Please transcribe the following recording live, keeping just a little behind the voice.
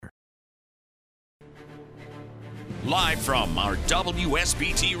Live from our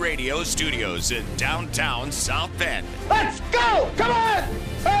WSBT radio studios in downtown South Bend. Let's go! Come on!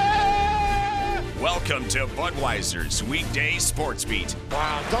 Welcome to Budweiser's Weekday Sportsbeat.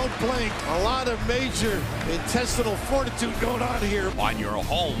 Wow, don't blink. A lot of major intestinal fortitude going on here. On your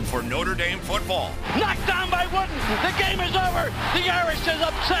home for Notre Dame football. Knocked down by Wooden. The game is over. The Irish is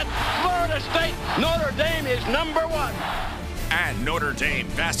upset Florida State. Notre Dame is number one. And Notre Dame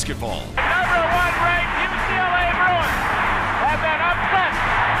basketball. Number one ranked UCLA Bruins have been upset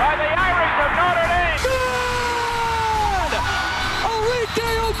by the Irish of Notre Dame. Good!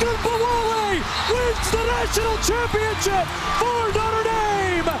 Weekday Ogunbowale wins the national championship for Notre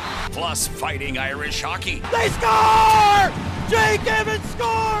Dame. Plus Fighting Irish hockey. They score! Jake Evans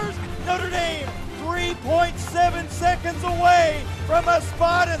scores! Notre Dame 3.7 seconds away from a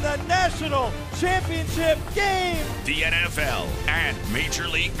spot in the national championship game. The NFL and Major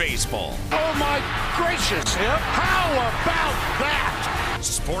League Baseball. Oh my gracious! How about that?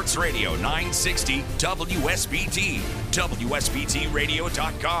 Sports Radio 960 WSBT.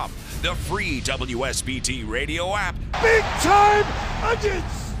 WSBTradio.com. The free WSBT radio app. Big time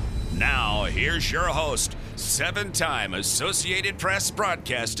onions! Now, here's your host, 7-time Associated Press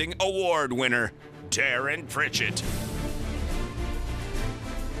Broadcasting Award winner, Darren Pritchett.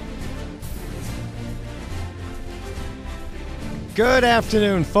 Good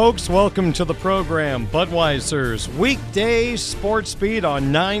afternoon, folks. Welcome to the program, Budweiser's Weekday Sportsbeat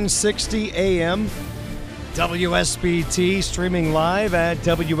on 960 AM. WSBT, streaming live at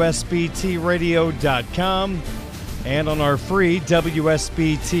WSBTradio.com and on our free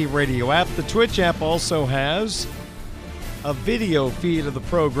WSBT radio app. The Twitch app also has a video feed of the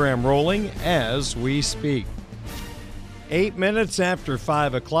program rolling as we speak. 8 minutes after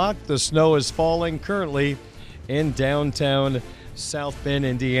 5 o'clock, the snow is falling currently in downtown South Bend,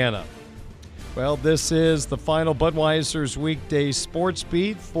 Indiana. Well, this is the final Budweiser's Weekday Sports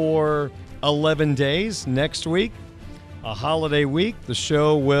Beat for 11 days. Next week, a holiday week, the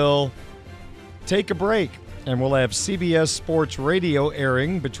show will take a break, and we'll have CBS Sports Radio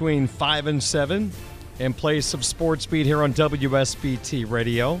airing between 5 and 7 in place of Sports Beat here on WSBT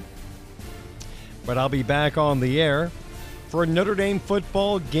Radio. But I'll be back on the air for Notre Dame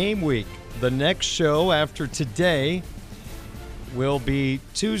football game week. The next show after today will be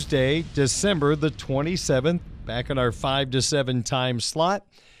Tuesday, December the 27th, back in our 5 to 7 time slot.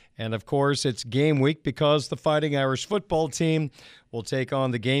 And, of course, it's game week because the Fighting Irish football team will take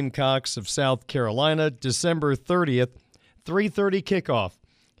on the Gamecocks of South Carolina December 30th, 3:30 kickoff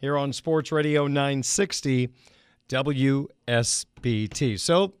here on Sports Radio 960 WSBT.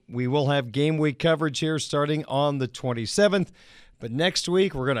 So we will have game week coverage here starting on the 27th. But next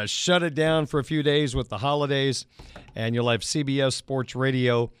week, we're going to shut it down for a few days with the holidays, and you'll have CBS Sports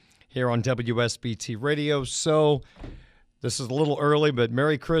Radio here on WSBT Radio. So this is a little early, but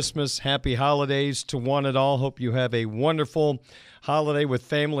Merry Christmas, Happy Holidays to one and all. Hope you have a wonderful holiday with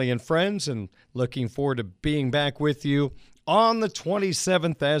family and friends, and looking forward to being back with you on the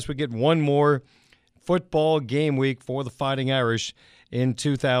 27th as we get one more football game week for the Fighting Irish in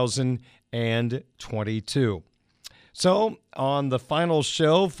 2022. So, on the final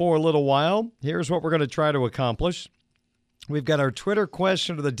show for a little while, here's what we're going to try to accomplish. We've got our Twitter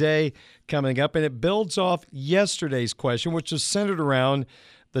question of the day coming up, and it builds off yesterday's question, which is centered around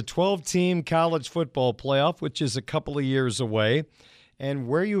the 12-team college football playoff, which is a couple of years away, and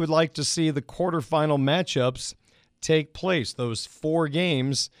where you would like to see the quarterfinal matchups take place, those 4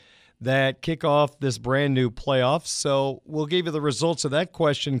 games that kick off this brand new playoff. So we'll give you the results of that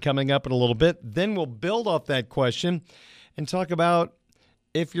question coming up in a little bit. Then we'll build off that question and talk about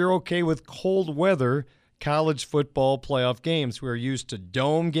if you're okay with cold weather college football playoff games. We're used to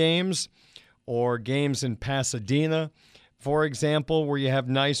dome games or games in Pasadena, for example, where you have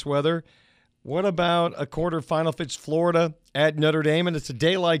nice weather. What about a quarterfinal if it's Florida at Notre Dame and it's a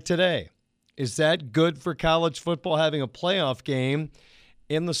day like today? Is that good for college football, having a playoff game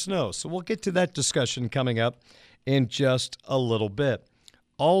in the snow? So we'll get to that discussion coming up in just a little bit.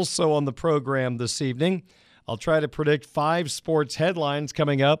 Also on the program this evening, I'll try to predict 5 sports headlines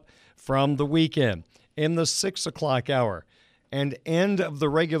coming up from the weekend in the 6 o'clock hour. And end of the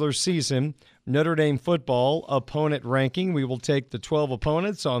regular season, Notre Dame football opponent ranking. We will take the 12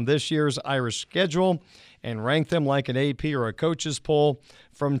 opponents on this year's Irish schedule and rank them like an AP or a coach's poll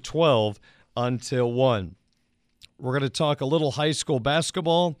from 12 until 1. We're going to talk a little high school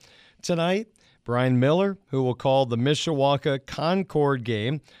basketball tonight. Brian Miller, who will call the Mishawaka Concord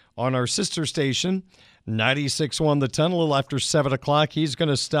game on our sister station, 96.1 The Ton, a little after 7 o'clock. He's going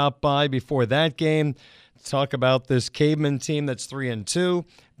to stop by before that game, talk about this Caveman team that's 3-2,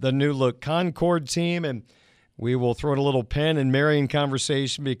 the new look Concord team, and We will throw in a little Penn and Marion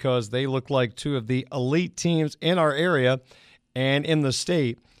conversation because they look like two of the elite teams in our area and in the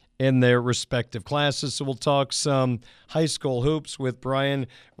state in their respective classes. So we'll talk some high school hoops with Brian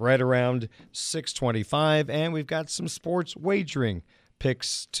right around 6:25, and we've got some sports wagering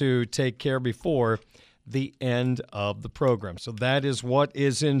picks to take care before the end of the program. So that is what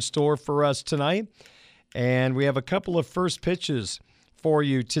is in store for us tonight, and we have a couple of first pitches for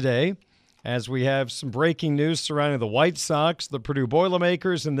you today, as we have some breaking news surrounding the White Sox, the Purdue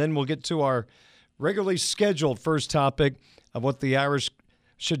Boilermakers, and then we'll get to our regularly scheduled first topic of what the Irish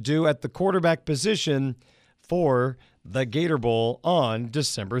should do at the quarterback position for the Gator Bowl on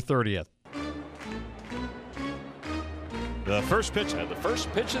December 30th. The first pitch of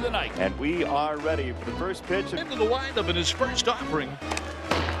the night. And we are ready for the first pitch. Into the windup in his first offering.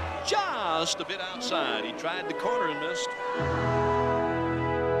 Just a bit outside. He tried the corner and missed.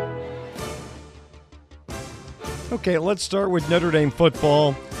 Okay, let's start with Notre Dame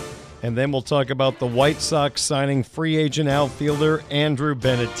football, and then we'll talk about the White Sox signing free agent outfielder Andrew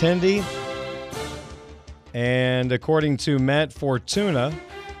Benintendi. And according to Matt Fortuna,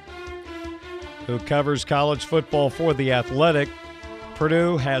 who covers college football for The Athletic,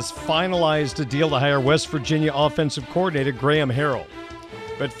 Purdue has finalized a deal to hire West Virginia offensive coordinator Graham Harrell.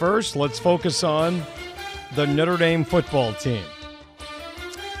 But first, let's focus on the Notre Dame football team.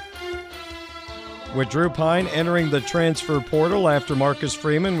 With Drew Pine entering the transfer portal after Marcus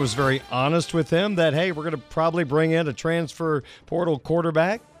Freeman was very honest with him that, hey, we're going to probably bring in a transfer portal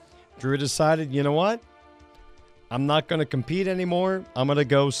quarterback, Drew decided, you know what? I'm not going to compete anymore. I'm going to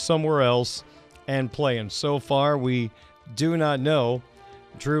go somewhere else and play. And so far, we do not know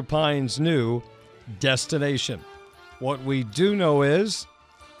Drew Pine's new destination. What we do know is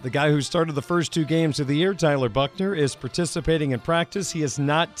the guy who started the first two games of the year, Tyler Buckner, is participating in practice. He is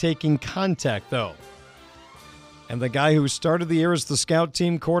not taking contact, though. And the guy who started the year as the scout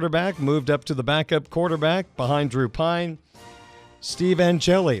team quarterback moved up to the backup quarterback behind Drew Pine. Steve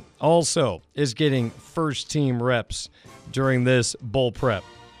Angeli also is getting first-team reps during this bowl prep.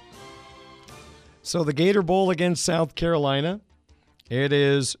 So the Gator Bowl against South Carolina, it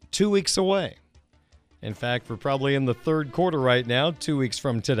is 2 weeks away. In fact, we're probably in the third quarter right now, 2 weeks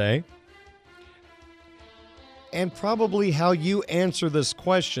from today. And probably how you answer this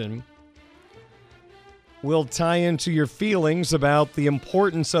question will tie into your feelings about the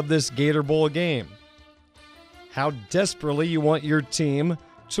importance of this Gator Bowl game. How desperately you want your team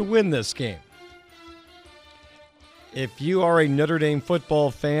to win this game. If you are a Notre Dame football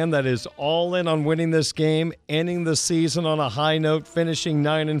fan that is all in on winning this game, ending the season on a high note, finishing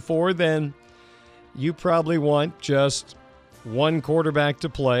 9-4, then you probably want just one quarterback to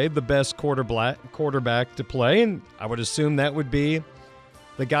play, the best quarterback to play, and I would assume that would be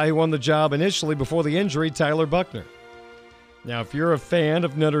the guy who won the job initially before the injury, Tyler Buckner. Now, if you're a fan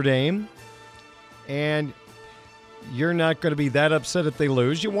of Notre Dame and you're not going to be that upset if they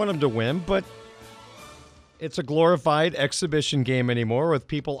lose, you want them to win, but it's a glorified exhibition game anymore with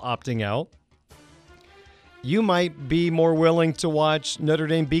people opting out. You might be more willing to watch Notre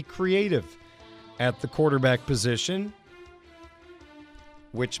Dame be creative at the quarterback position,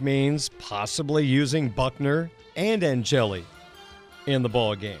 which means possibly using Buckner and Angeli in the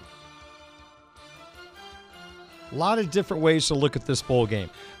ball game. A lot of different ways to look at this bowl game.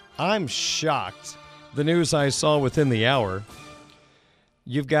 I'm shocked. The news I saw within the hour,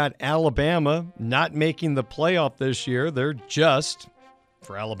 you've got Alabama not making the playoff this year. They're just,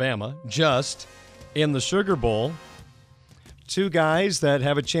 for Alabama, just in the Sugar Bowl. Two guys that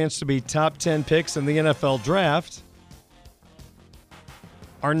have a chance to be top 10 picks in the NFL draft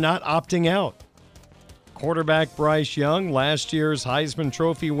are not opting out. Quarterback Bryce Young, last year's Heisman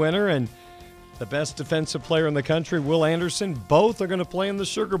Trophy winner, and the best defensive player in the country, Will Anderson, both are going to play in the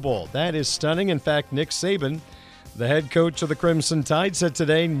Sugar Bowl. That is stunning. In fact, Nick Saban, the head coach of the Crimson Tide, said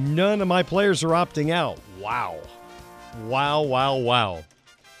today, none of my players are opting out. Wow. Wow, wow, wow.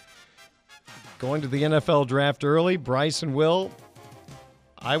 Going to the NFL draft early, Bryce and Will,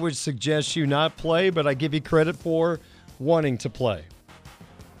 I would suggest you not play, but I give you credit for wanting to play.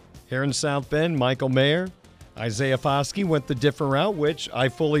 Here in South Bend, Michael Mayer, Isaiah Foskey went the different route, which I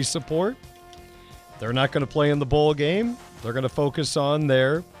fully support. They're not going to play in the bowl game. They're going to focus on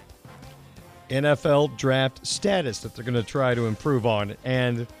their NFL draft status that they're going to try to improve on.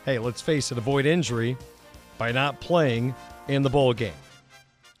 And, hey, let's face it, avoid injury by not playing in the bowl game.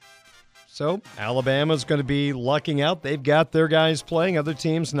 So Alabama's going to be lucking out. They've got their guys playing. Other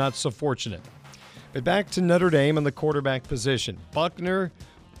teams not so fortunate. But back to Notre Dame and the quarterback position. Buckner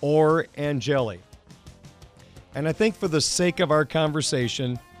or Angeli. And I think for the sake of our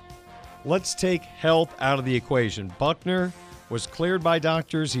conversation, let's take health out of the equation. Buckner was cleared by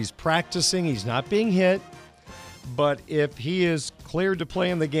doctors. He's practicing. He's not being hit. But if he is cleared to play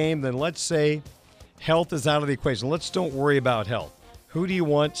in the game, then let's say health is out of the equation. Let's don't worry about health. Who do you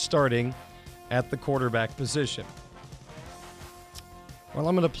want starting at the quarterback position? Well,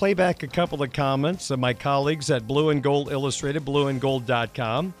 I'm going to play back a couple of comments of my colleagues at Blue and Gold Illustrated,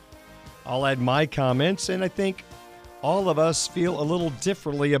 blueandgold.com. I'll add my comments, and I think all of us feel a little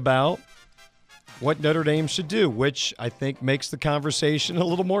differently about what Notre Dame should do, which I think makes the conversation a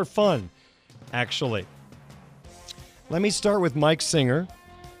little more fun, actually. Let me start with Mike Singer.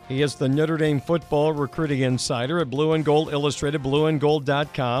 He is the Notre Dame football recruiting insider at Blue and Gold Illustrated,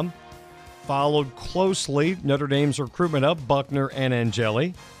 blueandgold.com. Followed closely Notre Dame's recruitment of Buckner and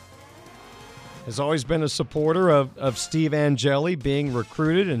Angeli. Has always been a supporter of Steve Angeli being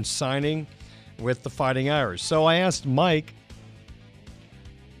recruited and signing with the Fighting Irish. So I asked Mike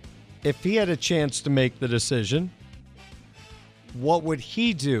if he had a chance to make the decision, what would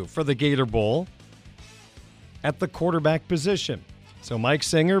he do for the Gator Bowl at the quarterback position? So Mike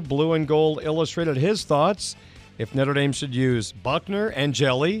Singer, Blue and Gold Illustrated, his thoughts if Notre Dame should use Buckner,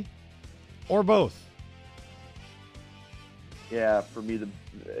 Angeli, or both. Yeah, for me,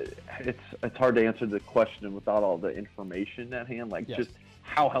 it's hard to answer the question without all the information at hand. Like, just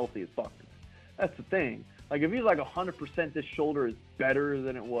how healthy is Buckner? That's the thing. Like, if he's like 100%, this shoulder is better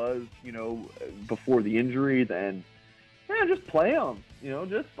than it was, before the injury, then just play him.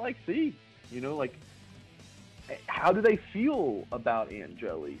 Just like see. Like, how do they feel about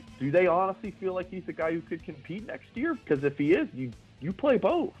Angeli? Do they honestly feel like he's the guy who could compete next year? Because if he is, you play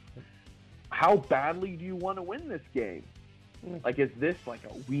both. How badly do you want to win this game? Like, is this like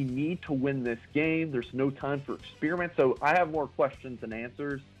we need to win this game? There's no time for experiment. So I have more questions than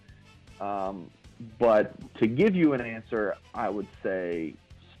answers. But to give you an answer, I would say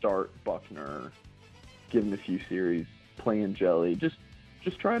start Buckner, give him a few series, play Angeli. Just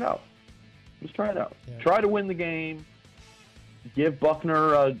try it out. Just try it out. Yeah. Try to win the game. Give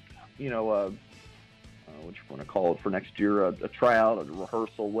Buckner what you want to call it for next year, a tryout, a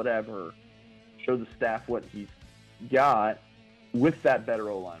rehearsal, whatever. Show the staff what he's got with that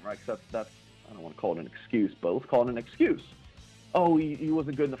better O-line, right? Because that's I don't want to call it an excuse, but let's call it an excuse. Oh, he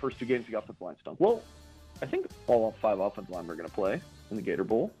wasn't good in the first 2 games. The offensive line stunk. Well, I think all 5 offensive linemen are going to play in the Gator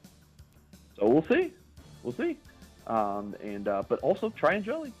Bowl. So we'll see. We'll see. But also try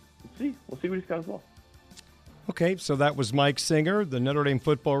Angeli. Let's see. We'll see what he's got as well. Okay, so that was Mike Singer, the Notre Dame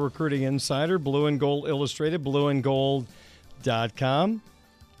football recruiting insider, Blue and Gold Illustrated, blueandgold.com.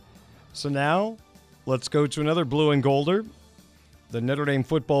 So now let's go to another Blue and Golder, the Notre Dame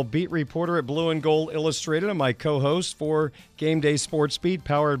football beat reporter at Blue and Gold Illustrated, and my co-host for Game Day Sportsbeat,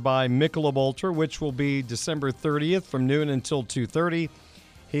 powered by Michelob Ultra, which will be December 30th from noon until 2:30.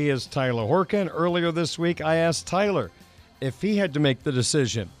 He is Tyler Horka, and earlier this week I asked Tyler if he had to make the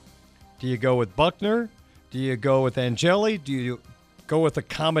decision. Do you go with Buckner? Do you go with Angeli? Do you go with a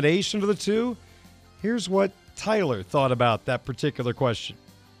combination of the two? Here's what Tyler thought about that particular question.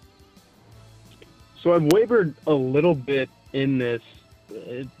 So I've wavered a little bit in this.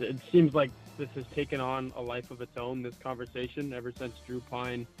 It seems like this has taken on a life of its own, this conversation, ever since Drew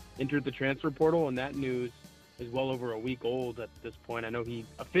Pine entered the transfer portal, and that news is well over a week old at this point. I know he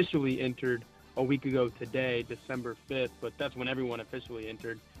officially entered a week ago today, December 5th, but that's when everyone officially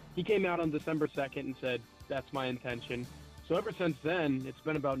entered. He came out on December 2nd and said, that's my intention. So ever since then, it's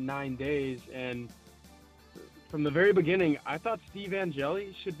been about 9 days, and from the very beginning, I thought Steve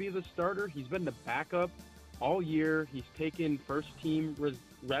Angeli should be the starter. He's been the backup all year. He's taken first-team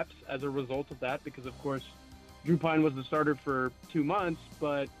reps as a result of that because, of course, Drew Pine was the starter for 2 months,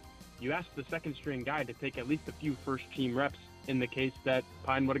 but you asked the second-string guy to take at least a few first-team reps in the case that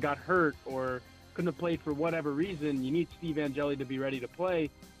Pine would have got hurt or couldn't have played for whatever reason. You need Steve Angeli to be ready to play.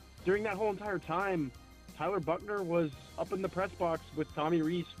 During that whole entire time, Tyler Buckner was up in the press box with Tommy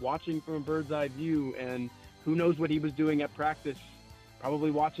Rees watching from a bird's-eye view, and who knows what he was doing at practice, probably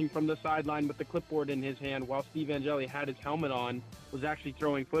watching from the sideline with the clipboard in his hand while Steve Angeli had his helmet on, was actually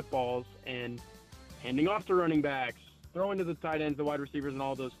throwing footballs and handing off to running backs, throwing to the tight ends, the wide receivers, and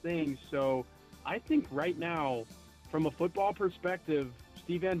all those things. So I think right now, from a football perspective,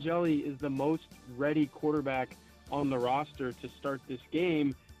 Steve Angeli is the most ready quarterback on the roster to start this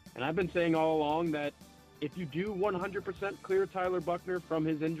game. And I've been saying all along that if you do 100% clear Tyler Buckner from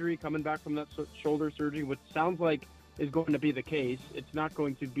his injury coming back from that shoulder surgery, which sounds like is going to be the case, it's not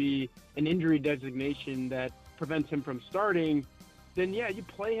going to be an injury designation that prevents him from starting, then yeah, you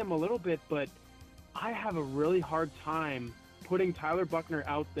play him a little bit, but I have a really hard time putting Tyler Buckner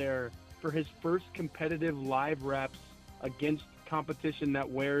out there for his first competitive live reps against competition that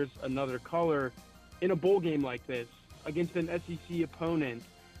wears another color in a bowl game like this against an SEC opponent,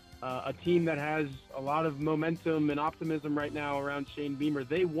 a team that has a lot of momentum and optimism right now around Shane Beamer.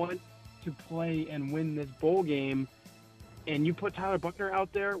 They want to play and win this bowl game, and you put Tyler Buchner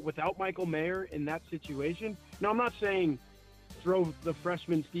out there without Michael Mayer in that situation. Now, I'm not saying throw the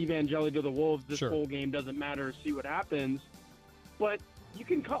freshman Steve Angeli to the Wolves. This bowl game doesn't matter. See what happens. But you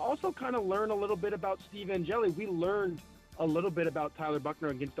can also kind of learn a little bit about Steve Angeli. We learned a little bit about Tyler Buchner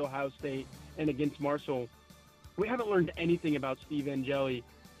against Ohio State and against Marshall. We haven't learned anything about Steve Angeli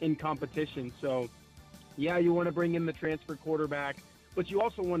in competition. So, yeah, you want to bring in the transfer quarterback, but you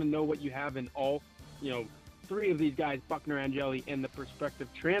also want to know what you have in all, three of these guys, Buchner, Angeli, and the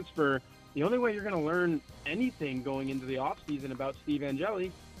prospective transfer. The only way you're going to learn anything going into the offseason about Steve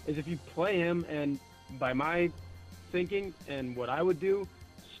Angeli is if you play him, and by my thinking and what I would do,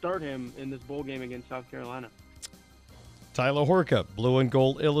 start him in this bowl game against South Carolina. Tyler Horka, Blue and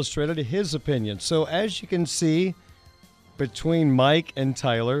Gold Illustrated, his opinion. So as you can see, between Mike and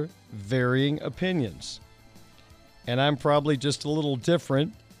Tyler, varying opinions. And I'm probably just a little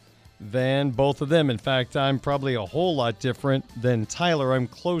different than both of them. In fact, I'm probably a whole lot different than Tyler. I'm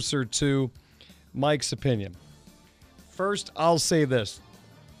closer to Mike's opinion. First, I'll say this.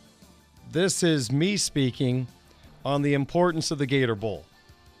 This is me speaking on the importance of the Gator Bowl.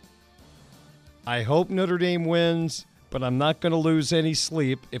 I hope Notre Dame wins, but I'm not going to lose any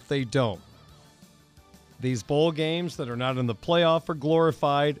sleep if they don't. These bowl games that are not in the playoff are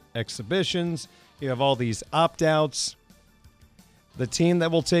glorified exhibitions. You have all these opt-outs. The team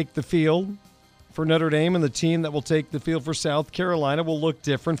that will take the field for Notre Dame and the team that will take the field for South Carolina will look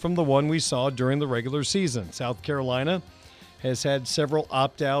different from the one we saw during the regular season. South Carolina has had several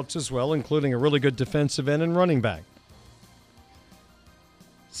opt-outs as well, including a really good defensive end and running back.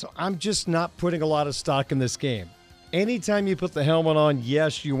 So I'm just not putting a lot of stock in this game. Anytime you put the helmet on,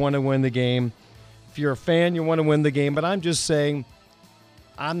 yes, you want to win the game. If you're a fan, you want to win the game. But I'm just saying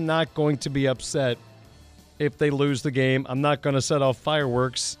I'm not going to be upset if they lose the game. I'm not going to set off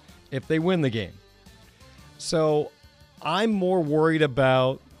fireworks if they win the game. So I'm more worried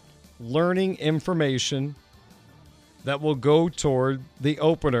about learning information that will go toward the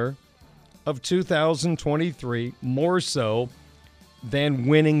opener of 2023 more so than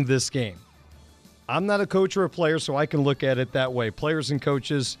winning this game. I'm not a coach or a player, so I can look at it that way. Players and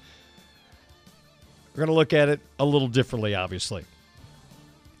coaches are going to look at it a little differently, obviously.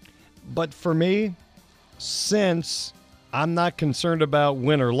 But for me, since I'm not concerned about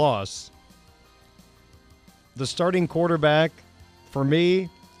win or loss, the starting quarterback for me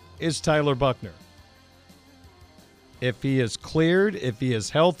is Tyler Buchner. If he is cleared, if he is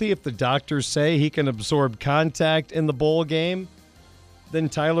healthy, if the doctors say he can absorb contact in the bowl game, then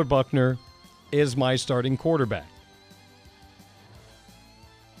Tyler Buchner is my starting quarterback.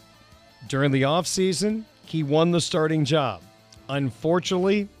 During the offseason, he won the starting job.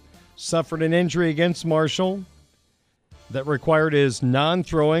 Unfortunately, suffered an injury against Marshall that required his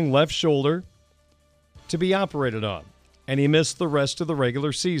non-throwing left shoulder to be operated on, and he missed the rest of the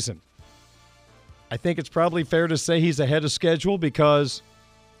regular season. I think it's probably fair to say he's ahead of schedule because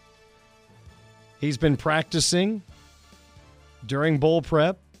he's been practicing during bowl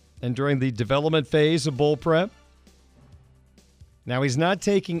prep and during the development phase of bowl prep. Now, he's not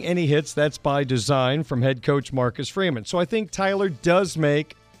taking any hits. That's by design from head coach Marcus Freeman. So I think Tyler does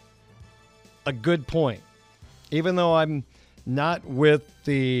make a good point. Even though I'm not with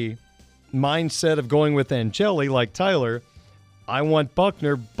the mindset of going with Angeli like Tyler, I want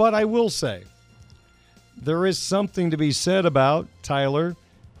Buchner, but I will say there is something to be said about Tyler.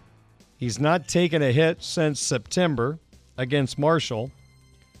 He's not taken a hit since September against Marshall.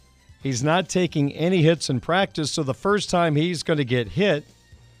 He's not taking any hits in practice, so the first time he's going to get hit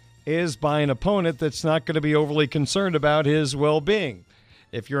is by an opponent that's not going to be overly concerned about his well-being.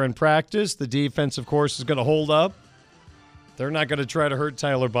 If you're in practice, the defense, of course, is going to hold up. They're not going to try to hurt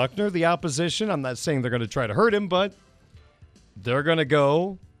Tyler Buchner. The opposition, I'm not saying they're going to try to hurt him, but they're going to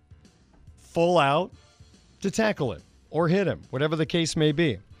go full out to tackle him or hit him, whatever the case may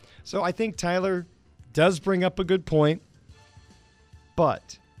be. So I think Tyler does bring up a good point,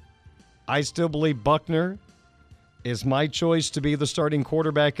 but I still believe Buchner is my choice to be the starting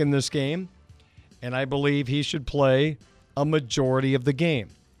quarterback in this game, and I believe he should play a majority of the game.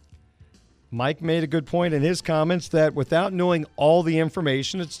 Mike made a good point in his comments that without knowing all the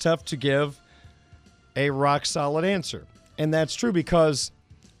information, it's tough to give a rock-solid answer. And that's true because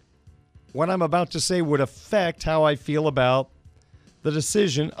what I'm about to say would affect how I feel about the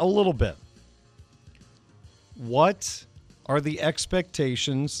decision a little bit. What are the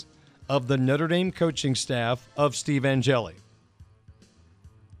expectations of the Notre Dame coaching staff of Steve Angeli?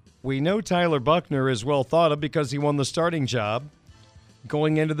 We know Tyler Buchner is well thought of because he won the starting job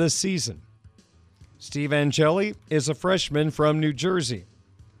going into this season. Steve Angeli is a freshman from New Jersey.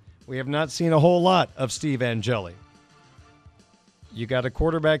 We have not seen a whole lot of Steve Angeli. You got a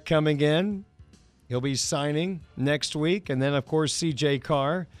quarterback coming in. He'll be signing next week. And then, of course, C.J.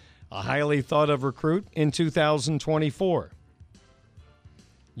 Carr, a highly thought of recruit in 2024.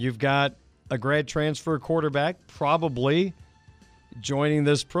 You've got a grad transfer quarterback probably joining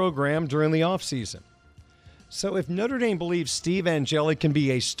this program during the offseason. So if Notre Dame believes Steve Angeli can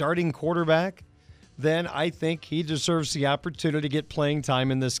be a starting quarterback, then I think he deserves the opportunity to get playing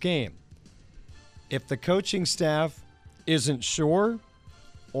time in this game. If the coaching staff isn't sure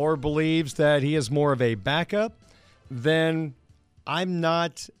or believes that he is more of a backup, then I'm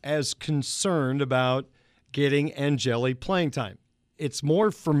not as concerned about getting Angeli playing time. It's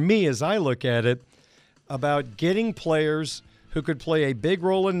more for me, as I look at it, about getting players who could play a big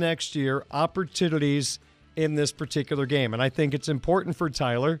role in next year, opportunities in this particular game. And I think it's important for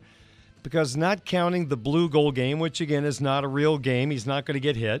Tyler because not counting the blue goal game, which again is not a real game, he's not going to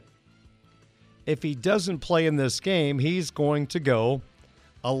get hit. If he doesn't play in this game, he's going to go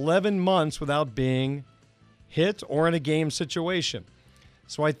 11 months without being hit or in a game situation.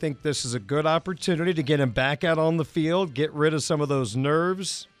 So I think this is a good opportunity to get him back out on the field, get rid of some of those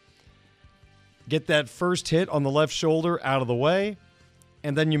nerves, get that first hit on the left shoulder out of the way,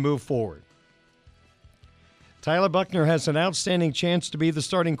 and then you move forward. Tyler Buchner has an outstanding chance to be the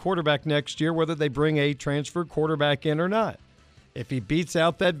starting quarterback next year, whether they bring a transfer quarterback in or not. If he beats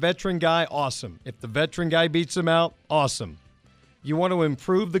out that veteran guy, awesome. If the veteran guy beats him out, awesome. You want to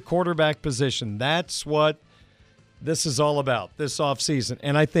improve the quarterback position. That's what this is all about this offseason.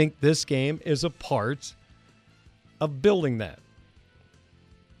 And I think this game is a part of building that.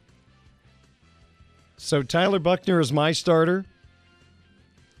 So Tyler Buchner is my starter.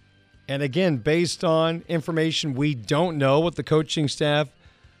 And again, based on information we don't know, what the coaching staff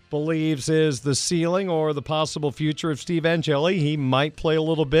believes is the ceiling or the possible future of Steve Angeli, he might play a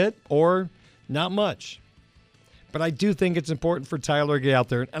little bit or not much. But I do think it's important for Tyler to get out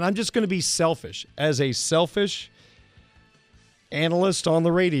there. And I'm just going to be selfish. As a selfish analyst on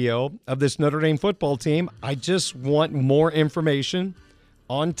the radio of this Notre Dame football team, I just want more information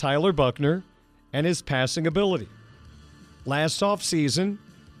on Tyler Buchner and his passing ability. Last offseason,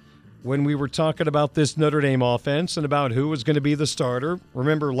 when we were talking about this Notre Dame offense and about who was going to be the starter,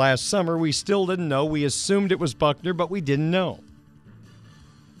 remember last summer we still didn't know. We assumed it was Buchner, but we didn't know.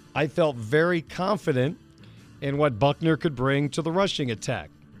 I felt very confident in what Buchner could bring to the rushing attack.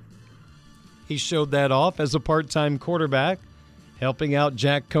 He showed that off as a part-time quarterback, helping out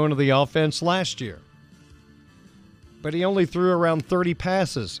Jack Cohn of the offense last year. But he only threw around 30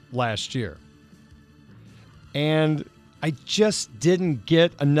 passes last year. And I just didn't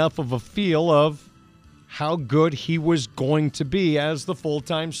get enough of a feel of how good he was going to be as the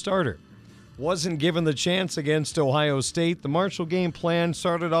full-time starter. Wasn't given the chance against Ohio State. The Marshall game plan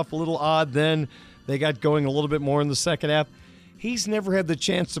started off a little odd, then they got going a little bit more in the second half. He's never had the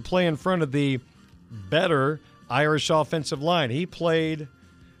chance to play in front of the better Irish offensive line. He played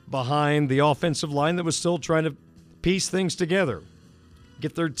behind the offensive line that was still trying to piece things together,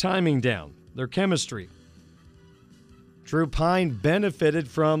 get their timing down, their chemistry. Drew Pine benefited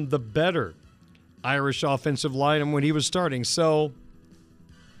from the better Irish offensive line when he was starting. So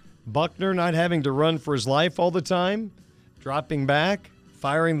Buchner not having to run for his life all the time, dropping back,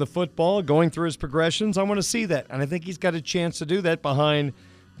 firing the football, going through his progressions, I want to see that. And I think he's got a chance to do that behind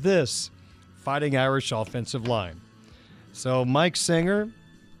this Fighting Irish offensive line. So Mike Singer,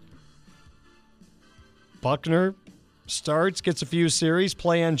 Buchner starts, gets a few series,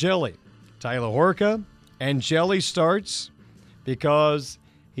 play Angeli. Tyler Horka, Angeli starts because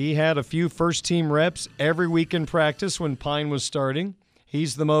he had a few first-team reps every week in practice when Pine was starting.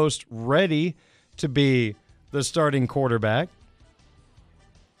 He's the most ready to be the starting quarterback.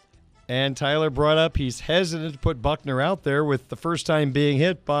 And Tyler brought up he's hesitant to put Buchner out there with the first time being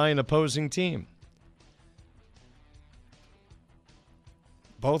hit by an opposing team.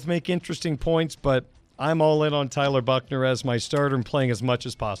 Both make interesting points, but I'm all in on Tyler Buchner as my starter and playing as much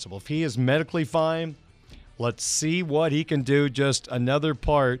as possible. If he is medically fine, let's see what he can do. Just another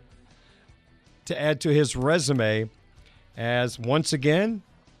part to add to his resume as, once again,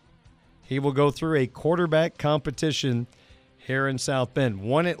 he will go through a quarterback competition here in South Bend.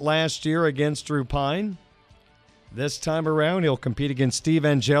 Won it last year against Drew Pine. This time around, he'll compete against Steve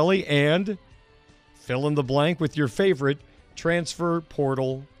Angeli and fill in the blank with your favorite transfer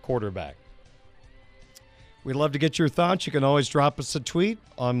portal quarterback. We'd love to get your thoughts. You can always drop us a tweet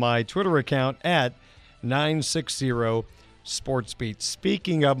on my Twitter account at 960 Sportsbeat.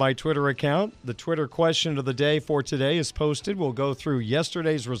 Speaking of my Twitter account, the Twitter question of the day for today is posted. We'll go through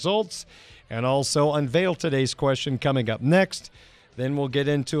yesterday's results and also unveil today's question coming up next. Then we'll get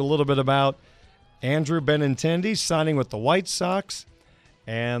into a little bit about Andrew Benintendi signing with the White Sox,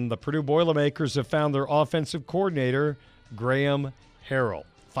 and the Purdue Boilermakers have found their offensive coordinator, Graham Harrell.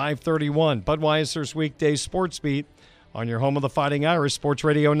 5:31, Budweiser's Weekday Sportsbeat on your home of the Fighting Irish, Sports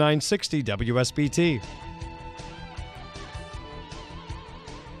Radio 960 WSBT.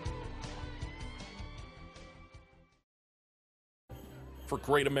 For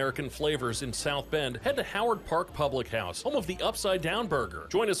great American flavors in South Bend, head to Howard Park Public House, home of the Upside Down Burger.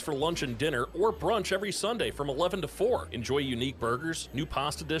 Join us for lunch and dinner or brunch every Sunday from 11 to 4. Enjoy unique burgers, new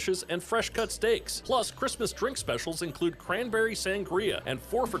pasta dishes, and fresh-cut steaks. Plus, Christmas drink specials include cranberry sangria and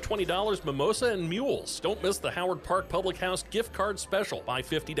 4 for $20 mimosa and mules. Don't miss the Howard Park Public House gift card special. Buy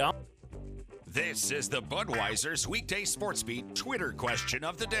 $50. This is the Budweiser's Weekday Sportsbeat Twitter question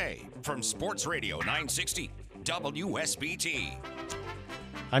of the day from Sports Radio 960 WSBT.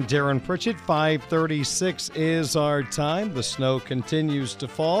 I'm Darren Pritchett. 5:36 is our time. The snow continues to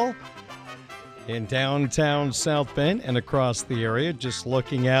fall in downtown South Bend and across the area. Just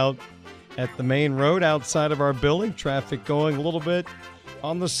looking out at the main road outside of our building, traffic going a little bit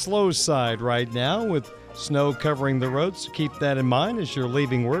on the slow side right now with snow covering the roads. So keep that in mind as you're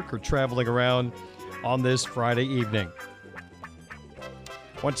leaving work or traveling around on this Friday evening.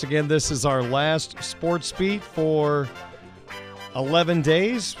 Once again, this is our last Sports Beat for 11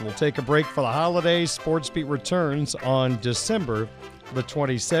 days. We'll take a break for the holidays. Sportsbeat returns on December the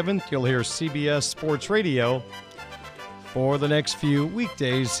 27th. You'll hear CBS Sports Radio for the next few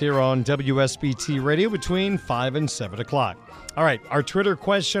weekdays here on WSBT Radio between 5 and 7 o'clock. All right, our Twitter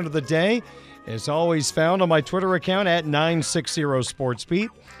question of the day is always found on my Twitter account at 960SportsBeat.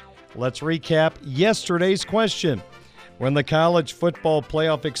 Let's recap yesterday's question. When the college football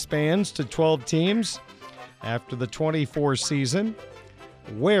playoff expands to 12 teams, after the 24 season,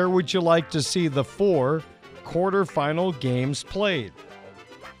 where would you like to see the 4 quarterfinal games played?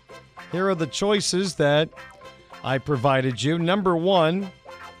 Here are the choices that I provided you. Number 1,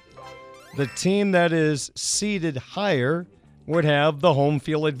 the team that is seeded higher would have the home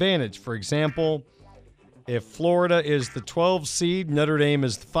field advantage. For example, if Florida is the 12 seed, Notre Dame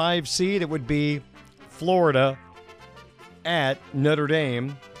is the 5 seed, it would be Florida at Notre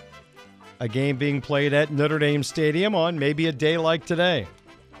Dame. A game being played at Notre Dame Stadium on maybe a day like today.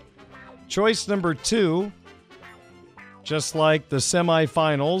 Choice number 2, just like the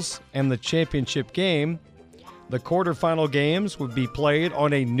semifinals and the championship game, the quarterfinal games would be played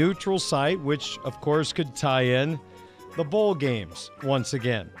on a neutral site, which of course could tie in the bowl games once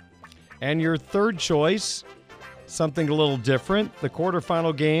again. And your third choice, something a little different, the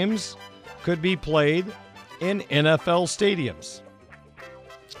quarterfinal games could be played in NFL stadiums.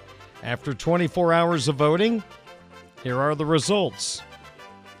 After 24 hours of voting, here are the results.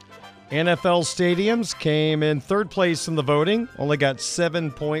 NFL stadiums came in third place in the voting, only got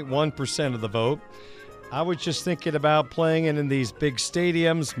 7.1% of the vote. I was just thinking about playing it in these big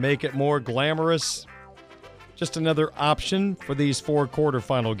stadiums, make it more glamorous. Just another option for these 4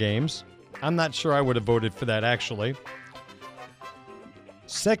 quarterfinal games. I'm not sure I would have voted for that, actually.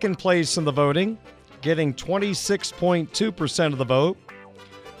 Second place in the voting, getting 26.2% of the vote.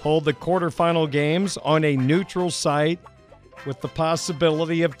 Hold the quarterfinal games on a neutral site with the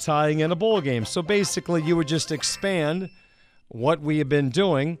possibility of tying in a bowl game. So basically, you would just expand what we have been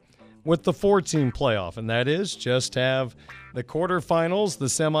doing with the 4-team playoff, and that is just have the quarterfinals, the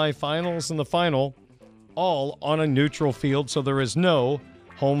semifinals, and the final all on a neutral field, so there is no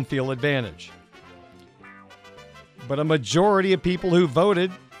home field advantage. But a majority of people who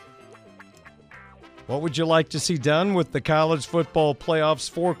voted, what would you like to see done with the college football playoffs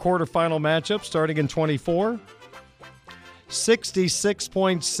 4 quarterfinal matchups starting in 24?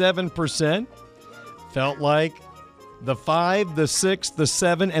 66.7% felt like the 5, the 6, the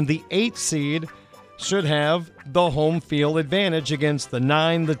 7, and the 8 seed should have the home field advantage against the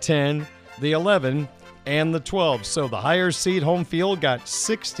 9, the 10, the 11, and the 12. So the higher seed home field got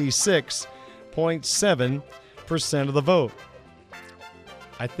 66.7% of the vote.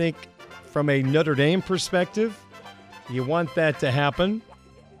 I think from a Notre Dame perspective, you want that to happen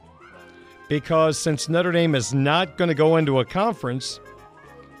because since Notre Dame is not going to go into a conference,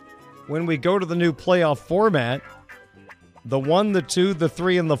 when we go to the new playoff format, the 1, the 2, the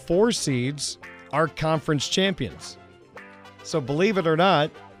 3, and the 4 seeds are conference champions. So believe it or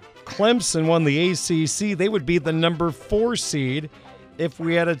not, Clemson won the ACC. They would be the number 4 seed if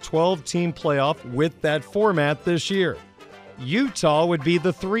we had a 12-team playoff with that format this year. Utah would be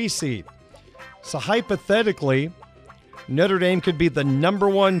the 3 seed. So hypothetically, Notre Dame could be the number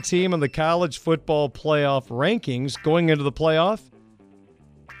one team in the college football playoff rankings going into the playoff,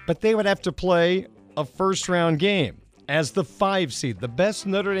 but they would have to play a first-round game as the 5 seed. The best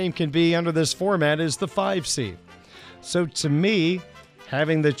Notre Dame can be under this format is the 5 seed. So to me,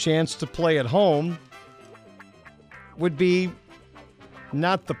 having the chance to play at home would be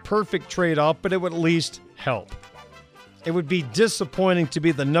not the perfect trade-off, but it would at least help. It would be disappointing to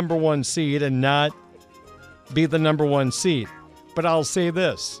be the number one seed and not be the number one seed. But I'll say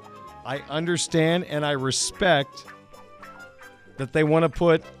this. I understand and I respect that they want to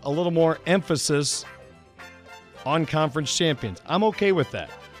put a little more emphasis on conference champions. I'm okay with that.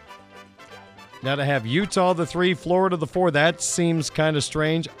 Now to have Utah the 3, Florida the 4, that seems kind of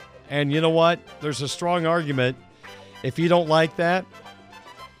strange. And you know what? There's a strong argument. If you don't like that,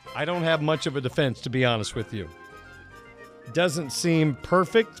 I don't have much of a defense, to be honest with you. Doesn't seem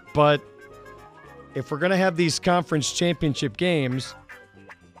perfect, but if we're going to have these conference championship games,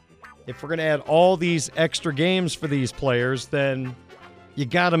 if we're going to add all these extra games for these players, then you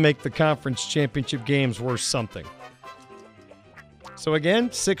got to make the conference championship games worth something. So again,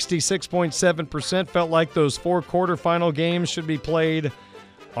 66.7% felt like those 4 quarterfinal games should be played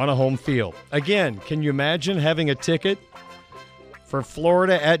on a home field. Again, can you imagine having a ticket for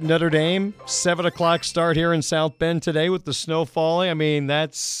Florida at Notre Dame, 7 o'clock start here in South Bend today with the snow falling? I mean,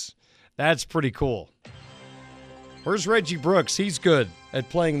 that's pretty cool. Where's Reggie Brooks? He's good at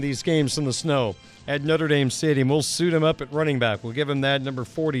playing these games in the snow at Notre Dame Stadium. We'll suit him up at running back. We'll give him that number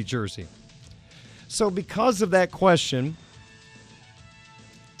 40 jersey. So because of that question,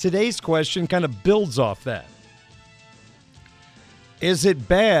 today's question kind of builds off that. Is it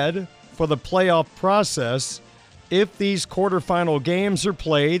bad for the playoff process if these quarterfinal games are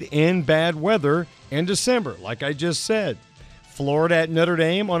played in bad weather in December? Like I just said, Florida at Notre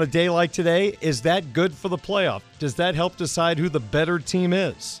Dame on a day like today, is that good for the playoff? Does that help decide who the better team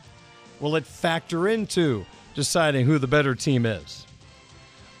is? Will it factor into deciding who the better team is?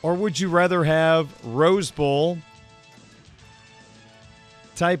 Or would you rather have Rose Bowl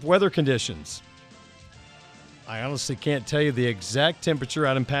type weather conditions? I honestly can't tell you the exact temperature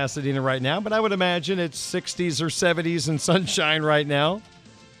out in Pasadena right now, but I would imagine it's 60s or 70s and sunshine right now.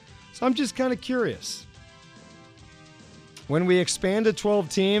 So I'm just kind of curious. When we expand to 12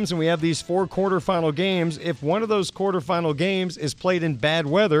 teams and we have these 4 quarterfinal games, if one of those quarterfinal games is played in bad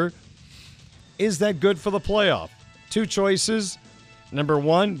weather, is that good for the playoff? 2 choices. Number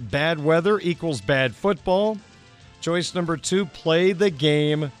 1, bad weather equals bad football. Choice number 2, play the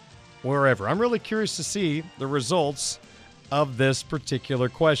game wherever. I'm really curious to see the results of this particular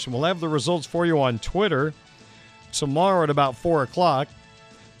question. We'll have the results for you on Twitter tomorrow at about 4 o'clock.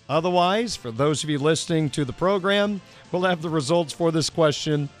 Otherwise, for those of you listening to the program, we'll have the results for this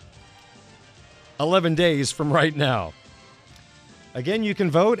question 11 days from right now. Again, you can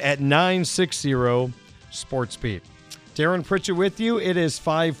vote at 960 Sportsbeat. Darren Pritchett with you. It is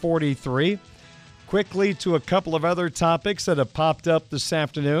 5:43. Quickly to a couple of other topics that have popped up this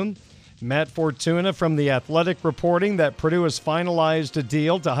afternoon. Matt Fortuna from The Athletic reporting that Purdue has finalized a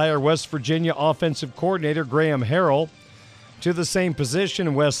deal to hire West Virginia offensive coordinator Graham Harrell to the same position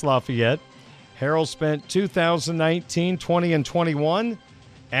in West Lafayette. Harrell spent 2019, 20, and 21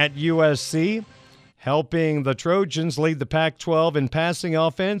 at USC, helping the Trojans lead the Pac-12 in passing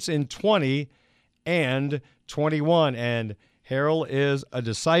offense in 20 and 21. And Harrell is a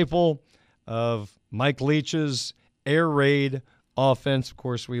disciple of Mike Leach's air raid offense. Of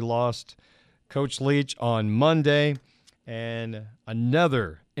course, we lost Coach Leach on Monday, and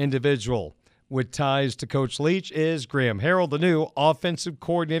another individual with ties to Coach Leach is Graham Harrell, the new offensive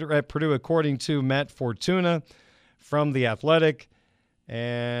coordinator at Purdue, according to Matt Fortuna from The Athletic.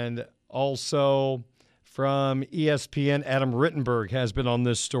 And also from ESPN, Adam Rittenberg has been on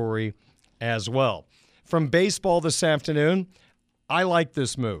this story as well. From baseball this afternoon, I like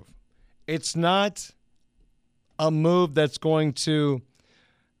this move. It's not a move that's going to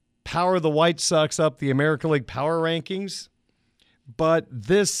power the White Sox up the American League power rankings, but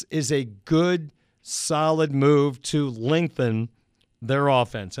this is a good, solid move to lengthen their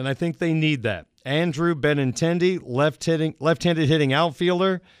offense, and I think they need that. Andrew Benintendi, left-handed hitting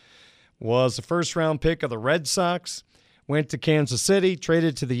outfielder, was a first-round pick of the Red Sox, went to Kansas City,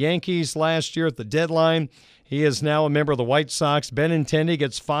 traded to the Yankees last year at the deadline. He is now a member of the White Sox. Benintendi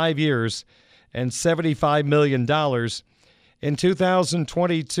gets 5 years and $75 million. In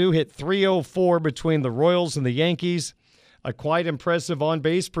 2022, hit .304 between the Royals and the Yankees, a quite impressive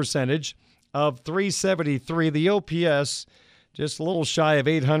on-base percentage of .373. The OPS just a little shy of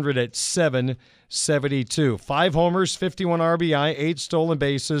 800 at .772. 5 homers, 51 RBI, 8 stolen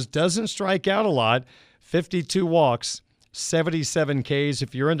bases, doesn't strike out a lot, 52 walks 77 Ks.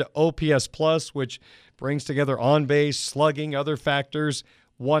 If you're into OPS plus, which brings together on base, slugging, other factors,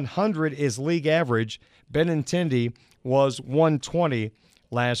 100 is league average. Benintendi was 120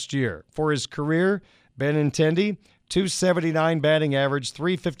 last year. For his career, Benintendi, 279 batting average,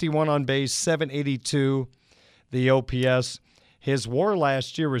 351 on base, 782 the OPS. His WAR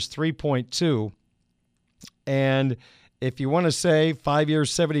last year was 3.2. And if you want to say 5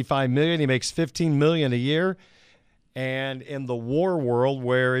 years, $75 million, he makes $15 million a year. And in the WAR world,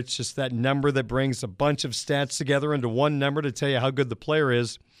 where it's just that number that brings a bunch of stats together into one number to tell you how good the player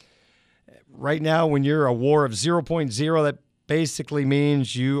is, right now when you're a WAR of 0.0, that basically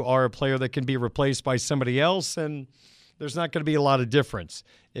means you are a player that can be replaced by somebody else, and there's not going to be a lot of difference.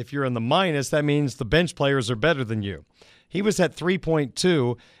 If you're in the minus, that means the bench players are better than you. He was at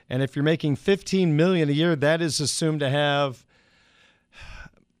 3.2, and if you're making $15 million a year, that is assumed to have –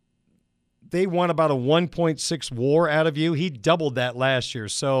 they want about a 1.6 WAR out of you. He doubled that last year.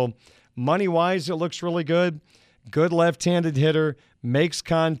 So money-wise, it looks really good. Good left-handed hitter, makes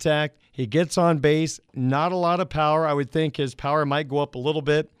contact. He gets on base. Not a lot of power. I would think his power might go up a little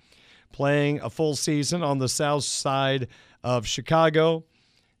bit playing a full season on the south side of Chicago.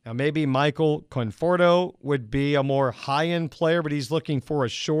 Now, maybe Michael Conforto would be a more high-end player, but he's looking for a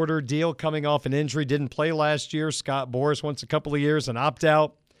shorter deal coming off an injury. Didn't play last year. Scott Boras wants a couple of years and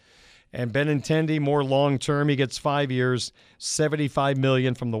opt-out. And Benintendi, more long-term. He gets 5 years, $75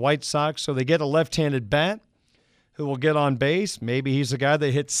 million from the White Sox. So they get a left-handed bat who will get on base. Maybe he's a guy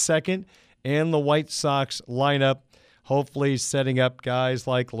that hits second in the White Sox lineup, hopefully setting up guys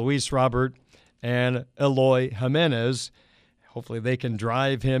like Luis Robert and Eloy Jimenez. Hopefully they can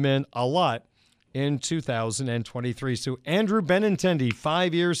drive him in a lot in 2023. So Andrew Benintendi,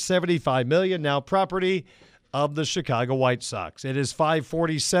 5 years, $75 million, now property of the Chicago White Sox. It is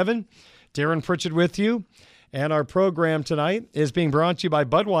 5:47. Darren Pritchett with you. And our program tonight is being brought to you by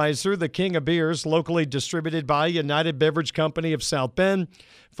Budweiser, the king of beers, locally distributed by United Beverage Company of South Bend.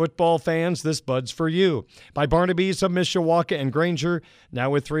 Football fans, this Bud's for you. By Barnaby's of Mishawaka and Granger, now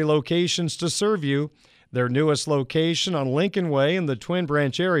with 3 locations to serve you. Their newest location on Lincoln Way in the Twin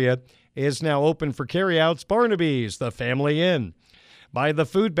Branch area is now open for carryouts. Barnaby's, the family inn. By the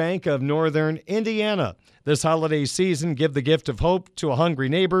Food Bank of Northern Indiana. This holiday season, give the gift of hope to a hungry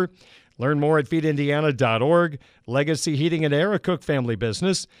neighbor. Learn more at feedindiana.org. Legacy Heating and Air, a Cook family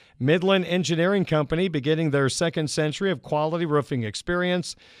business. Midland Engineering Company, beginning their second century of quality roofing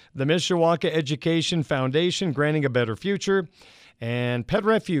experience. The Mishawaka Education Foundation, granting a better future. And Pet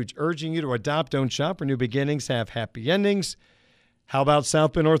Refuge, urging you to adopt, don't shop, or new beginnings have happy endings. How about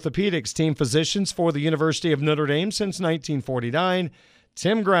South Bend Orthopedics, team physicians for the University of Notre Dame since 1949.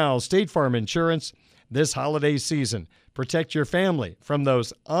 Tim Growl, State Farm Insurance. This holiday season, protect your family from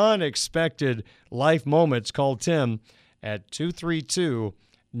those unexpected life moments. Call Tim at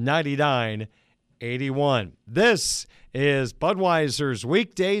 232-9981. This is Budweiser's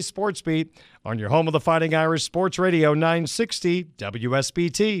Weekday Sports Beat on your home of the Fighting Irish, Sports Radio 960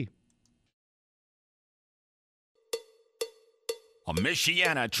 WSBT. A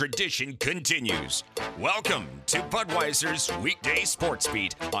Michiana tradition continues. Welcome to Budweiser's Weekday Sports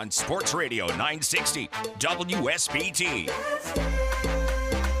Beat on Sports Radio 960 WSBT.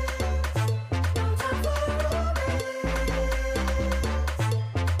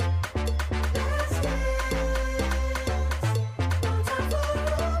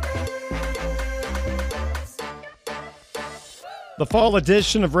 The fall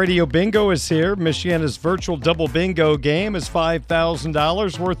edition of Radio Bingo is here. Michiana's virtual double bingo game is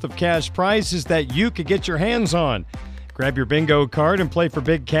 $5,000 worth of cash prizes that you could get your hands on. Grab your bingo card and play for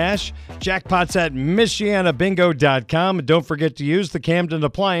big cash. Jackpots at MichianaBingo.com. And don't forget to use the Camden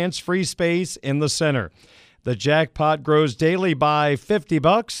Appliance free space in the center. The jackpot grows daily by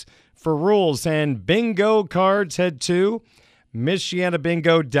 $50. For rules and bingo cards, head to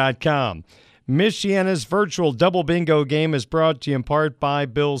MichianaBingo.com. Michiana's virtual double bingo game is brought to you in part by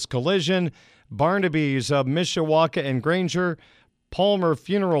Bill's Collision, Barnaby's of Mishawaka and Granger, Palmer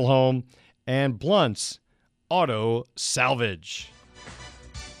Funeral Home, and Blunt's Auto Salvage.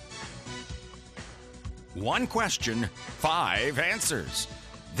 One question, 5 answers.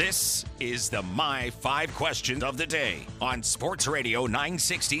 This is the My 5 Questions of the Day on Sports Radio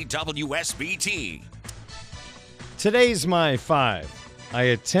 960 WSBT. Today's My 5. I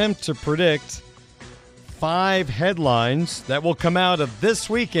attempt to predict 5 headlines that will come out of this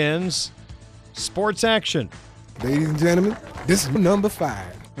weekend's sports action. Ladies and gentlemen, this is number 5.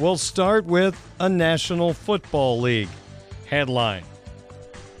 We'll start with a National Football League headline.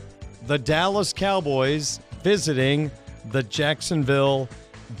 The Dallas Cowboys visiting the Jacksonville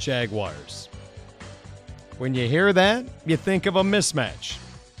Jaguars. When you hear that, you think of a mismatch.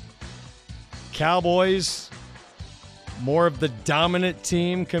 Cowboys, more of the dominant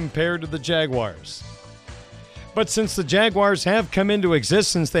team compared to the Jaguars. But since the Jaguars have come into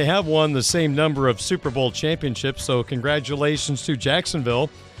existence, they have won the same number of Super Bowl championships, so congratulations to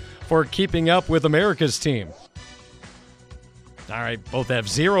Jacksonville for keeping up with America's team. All right, both have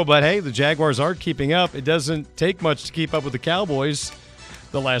 0, but hey, the Jaguars are keeping up. It doesn't take much to keep up with the Cowboys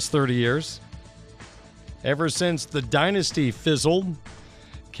the last 30 years. Ever since the dynasty fizzled,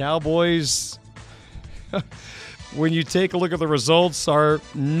 Cowboys, when you take a look at the results, are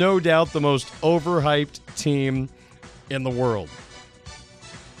no doubt the most overhyped team in the world.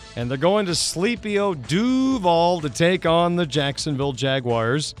 And they're going to Sleepy-O Duval to take on the Jacksonville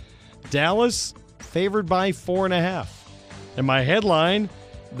Jaguars. Dallas favored by 4.5. And my headline,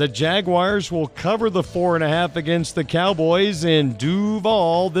 the Jaguars will cover the 4.5 against the Cowboys in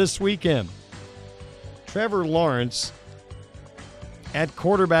Duval this weekend. Trevor Lawrence at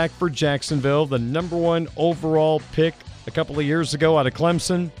quarterback for Jacksonville, the number 1 overall pick a couple of years ago out of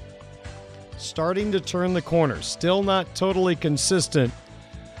Clemson, starting to turn the corner. Still not totally consistent,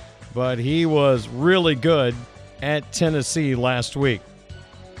 but he was really good at Tennessee last week.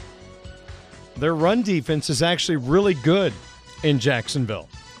 Their run defense is actually really good in Jacksonville.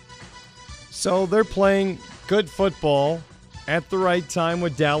 So they're playing good football at the right time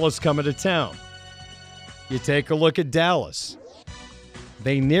with Dallas coming to town. You take a look at Dallas.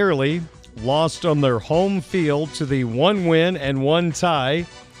 They nearly lost on their home field to the 1-win and 1-tie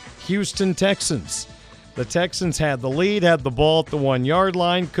Houston Texans. The Texans had the lead, had the ball at the 1-yard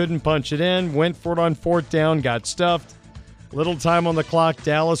line, couldn't punch it in, went for it on 4th down, got stuffed. Little time on the clock,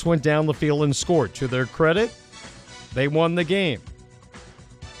 Dallas went down the field and scored. To their credit, they won the game.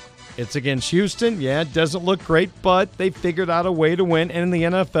 It's against Houston. Yeah, it doesn't look great, but they figured out a way to win. And in the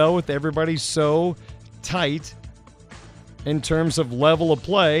NFL, with everybody so tight in terms of level of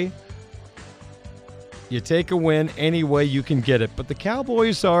play, you take a win any way you can get it. But the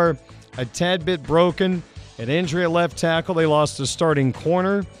Cowboys are a tad bit broken. An injury at left tackle. They lost a starting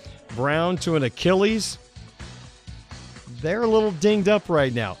corner, Brown, to an Achilles. They're a little dinged up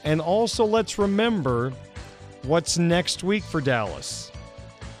right now. And also, let's remember what's next week for Dallas.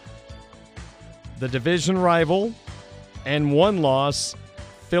 The division rival and 1 loss,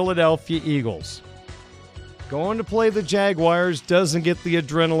 Philadelphia Eagles. Going to play the Jaguars doesn't get the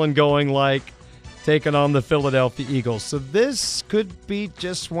adrenaline going like taking on the Philadelphia Eagles. So this could be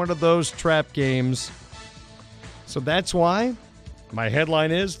just one of those trap games. So that's why my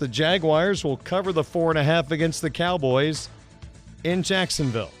headline is the Jaguars will cover the 4.5 against the Cowboys in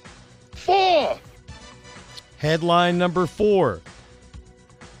Jacksonville. 4. Headline number 4.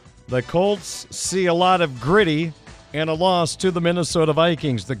 The Colts see a lot of gritty in a loss to the Minnesota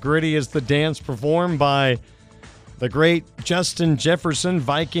Vikings. The gritty is the dance performed by the great Justin Jefferson,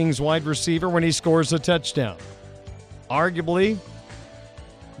 Vikings wide receiver, when he scores a touchdown. Arguably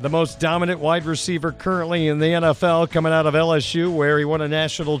the most dominant wide receiver currently in the NFL, coming out of LSU, where he won a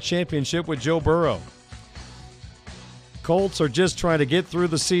national championship with Joe Burrow. Colts are just trying to get through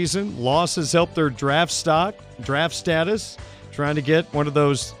the season. Losses help their draft status, trying to get one of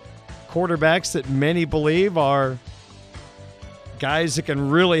those quarterbacks that many believe are guys that can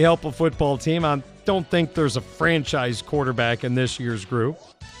really help a football team. I don't think there's a franchise quarterback in this year's group.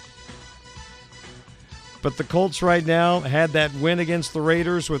 But the Colts right now had that win against the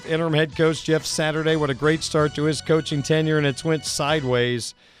Raiders with interim head coach Jeff Saturday. What a great start to his coaching tenure, and it's went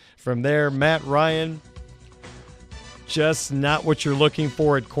sideways from there. Matt Ryan, just not what you're looking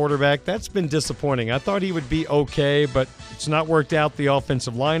for at quarterback. That's been disappointing. I thought he would be okay, but it's not worked out. The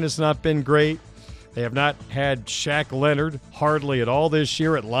offensive line has not been great. They have not had Shaq Leonard hardly at all this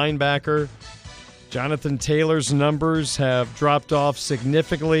year at linebacker. Jonathan Taylor's numbers have dropped off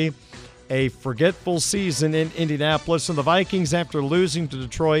significantly. A forgetful season in Indianapolis, and the Vikings, after losing to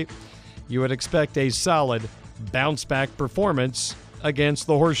Detroit, you would expect a solid bounce-back performance against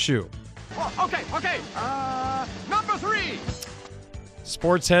the Horseshoe. Okay. Number 3.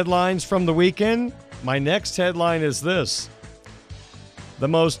 Sports headlines from the weekend. My next headline is this. The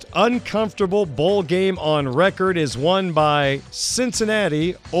most uncomfortable bowl game on record is won by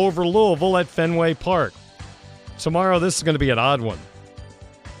Cincinnati over Louisville at Fenway Park. Tomorrow, this is going to be an odd one.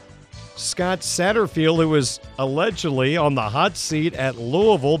 Scott Satterfield, who was allegedly on the hot seat at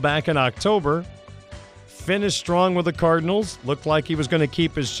Louisville back in October, finished strong with the Cardinals. Looked like he was going to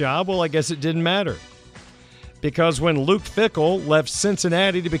keep his job. Well, I guess it didn't matter. Because when Luke Fickell left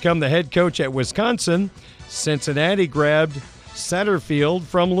Cincinnati to become the head coach at Wisconsin, Cincinnati grabbed Satterfield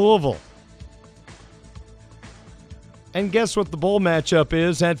from Louisville. And guess what the bowl matchup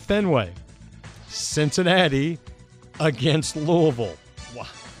is at Fenway? Cincinnati against Louisville. Wow.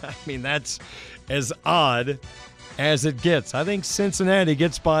 I mean, that's as odd as it gets. I think Cincinnati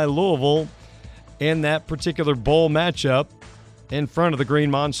gets by Louisville in that particular bowl matchup in front of the Green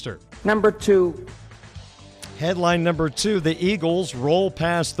Monster. Number 2. Headline number 2, the Eagles roll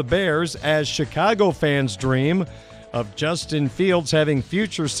past the Bears as Chicago fans dream of Justin Fields having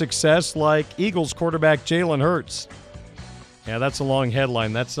future success like Eagles quarterback Jalen Hurts. Yeah, that's a long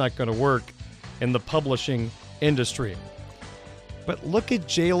headline. That's not going to work in the publishing industry. But look at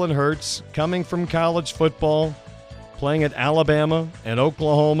Jalen Hurts coming from college football, playing at Alabama and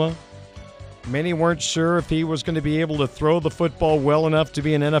Oklahoma. Many weren't sure if he was going to be able to throw the football well enough to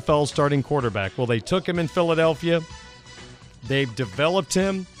be an NFL starting quarterback. Well, they took him in Philadelphia. They've developed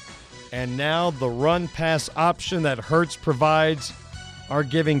him. And now the run-pass option that Hurts provides are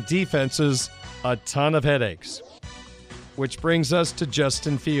giving defenses a ton of headaches. Which brings us to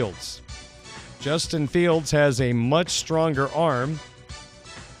Justin Fields. Justin Fields has a much stronger arm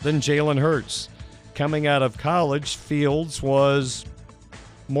than Jalen Hurts. Coming out of college, Fields was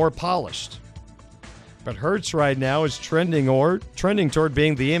more polished. But Hurts right now is trending toward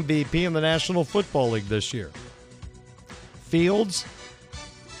being the MVP in the National Football League this year. Fields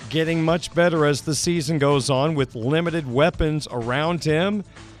getting much better as the season goes on with limited weapons around him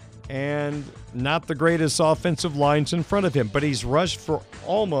and not the greatest offensive lines in front of him. But he's rushed for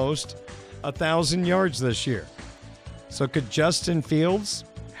almost 1,000 yards this year. So could Justin Fields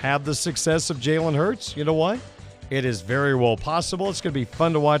have the success of Jalen Hurts? You know what? It is very well possible. It's going to be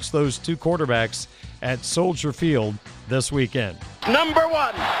fun to watch those two quarterbacks at Soldier Field this weekend. Number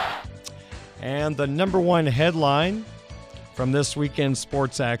 1. And the number 1 headline from this weekend's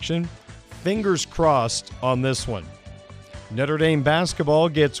sports action, fingers crossed on this one. Notre Dame basketball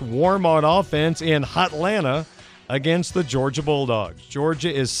gets warm on offense in Hotlanta against the Georgia Bulldogs.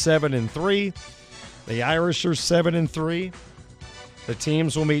 Georgia is 7-3. The Irish are 7-3. The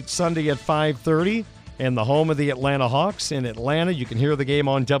teams will meet Sunday at 5:30 in the home of the Atlanta Hawks in Atlanta. You can hear the game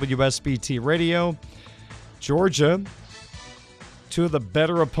on WSBT radio. Georgia, two of the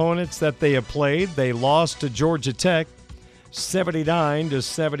better opponents that they have played. They lost to Georgia Tech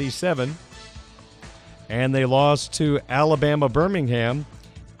 79-77. And they lost to Alabama Birmingham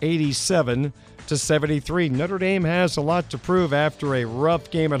 87-73. Notre Dame has a lot to prove after a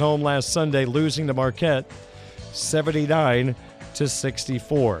rough game at home last Sunday, losing to Marquette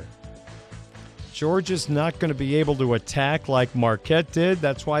 79-64. Georgia's not going to be able to attack like Marquette did.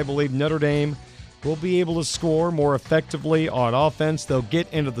 That's why I believe Notre Dame will be able to score more effectively on offense. They'll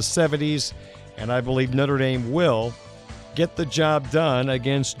get into the 70s, and I believe Notre Dame will get the job done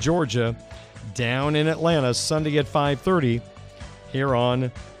against Georgia down in Atlanta Sunday at 5:30 here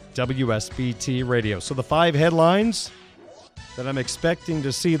on WSBT Radio. So the 5 headlines that I'm expecting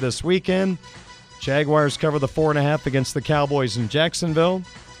to see this weekend: Jaguars cover the 4.5 against the Cowboys in Jacksonville.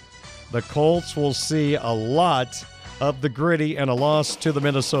 The Colts will see a lot of the gritty and a loss to the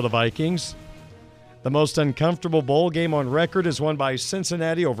Minnesota Vikings. The most uncomfortable bowl game on record is won by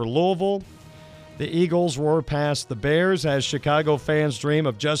Cincinnati over Louisville. The Eagles roar past the Bears as Chicago fans dream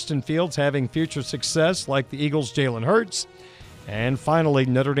of Justin Fields having future success like the Eagles' Jalen Hurts. And finally,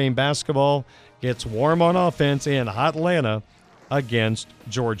 Notre Dame basketball gets warm on offense in Hotlanta against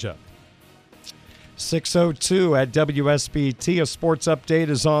Georgia. 6:02 at WSBT. A sports update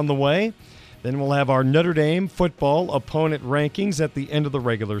is on the way. Then we'll have our Notre Dame football opponent rankings at the end of the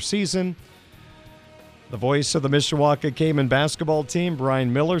regular season. The voice of the Mishawaka Cayman basketball team,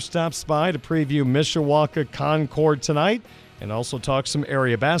 Brian Miller, stops by to preview Mishawaka Concord tonight and also talk some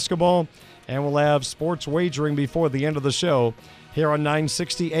area basketball. And we'll have sports wagering before the end of the show here on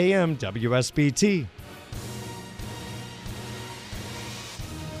 960 AM WSBT.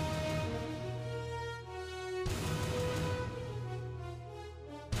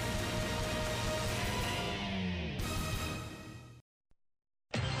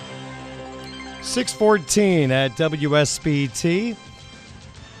 .614 at WSBT.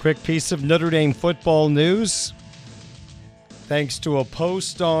 Quick piece of Notre Dame football news. Thanks to a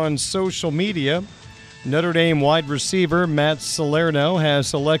post on social media, Notre Dame wide receiver Matt Salerno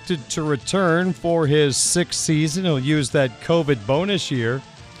has elected to return for his 6th season. He'll use that COVID bonus year.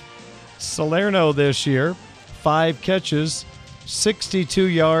 Salerno this year, 5 catches, 62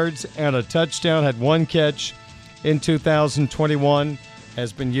 yards, and a touchdown. Had 1 catch in 2021.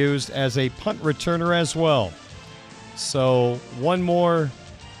 Has been used as a punt returner as well. So one more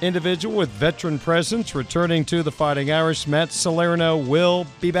individual with veteran presence returning to the Fighting Irish. Matt Salerno will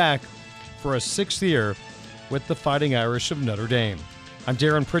be back for a 6th year with the Fighting Irish of Notre Dame. I'm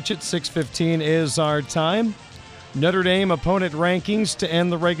Darren Pritchett. 6:15 is our time. Notre Dame opponent rankings to end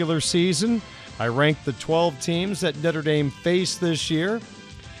the regular season. I ranked the 12 teams that Notre Dame faced this year,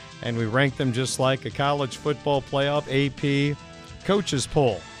 and we ranked them just like a college football playoff AP coaches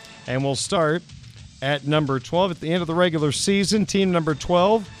poll. And we'll start at number 12. At the end of the regular season, team number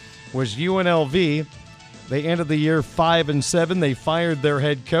 12 was UNLV. They ended the year 5-7. They fired their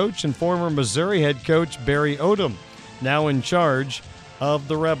head coach and former Missouri head coach Barry Odom, now in charge of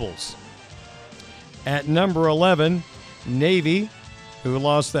the Rebels. At number 11, Navy, who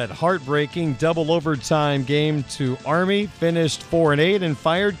lost that heartbreaking double overtime game to Army, finished 4-8 and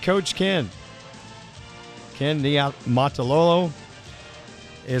fired Coach Ken. Ken Niumatalolo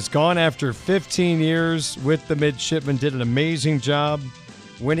is gone after 15 years with the midshipmen, did an amazing job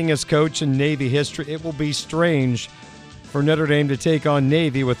winning as coach in Navy history. It will be strange for Notre Dame to take on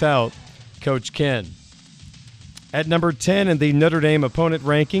Navy without Coach Ken. At number 10 in the Notre Dame opponent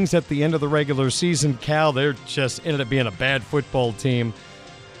rankings at the end of the regular season, Cal, they're just ended up being a bad football team.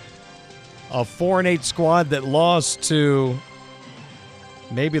 A 4-8 squad that lost to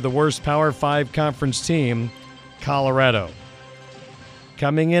maybe the worst Power 5 conference team, Colorado.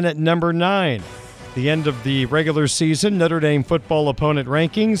 Coming in at number 9, the end of the regular season Notre Dame football opponent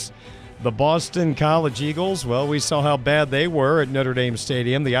rankings, the Boston College Eagles. Well, we saw how bad they were at Notre Dame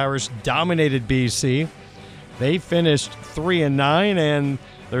Stadium. The Irish dominated BC. They finished 3-9, and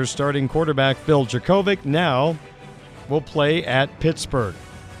their starting quarterback, Phil Jurkovec, now will play at Pittsburgh.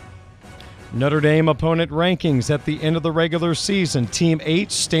 Notre Dame opponent rankings at the end of the regular season. Team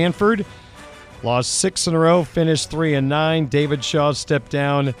 8, Stanford, lost 6 in a row, finished 3-9. David Shaw stepped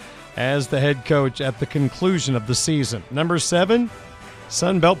down as the head coach at the conclusion of the season. Number 7,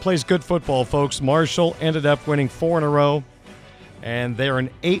 Sun Belt plays good football, folks. Marshall ended up winning 4 in a row, and they're an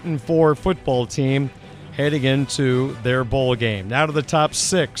 8-4 football team heading into their bowl game. Now to the top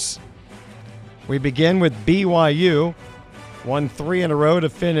 6. We begin with BYU, won 3 in a row to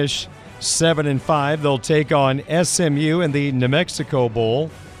finish 7-5. They'll take on SMU in the New Mexico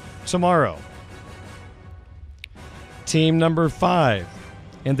Bowl tomorrow. Team number 5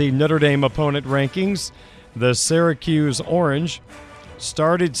 in the Notre Dame opponent rankings, the Syracuse Orange,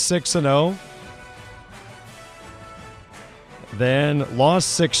 started 6-0, then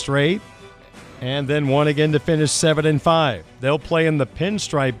lost 6 straight, and then won again to finish 7-5. They'll play in the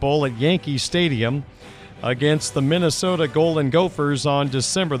Pinstripe Bowl at Yankee Stadium against the Minnesota Golden Gophers on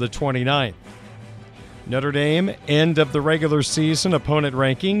December the 29th. Notre Dame, end of the regular season opponent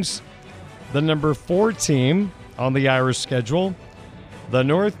rankings, the number 4 team on the Irish schedule, the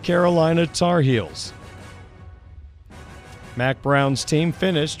North Carolina Tar Heels. Mac Brown's team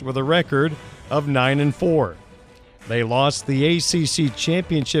finished with a record of 9-4. They lost the ACC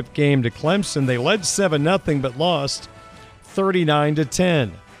championship game to Clemson. They led 7-0 but lost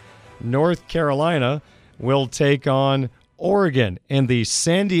 39-10. North Carolina will take on Oregon in the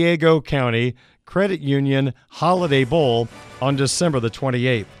San Diego County Credit Union Holiday Bowl on December the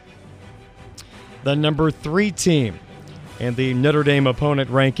 28th. The number 3 team in the Notre Dame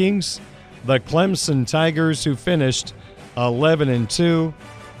opponent rankings, the Clemson Tigers, who finished 11-2.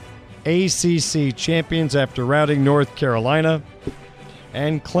 ACC champions after routing North Carolina,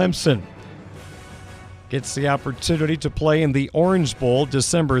 and Clemson gets the opportunity to play in the Orange Bowl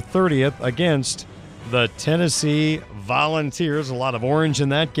December 30th against the Tennessee Volunteers. A lot of orange in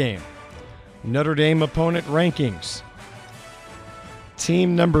that game. Notre Dame opponent rankings.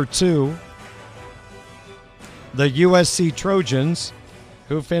 Team number 2, the USC Trojans,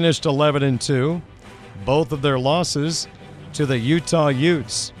 who finished 11-2. Both of their losses to the Utah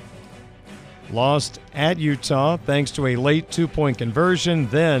Utes. Lost at Utah thanks to a late 2-point conversion,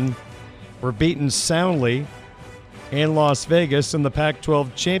 then were beaten soundly in Las Vegas in the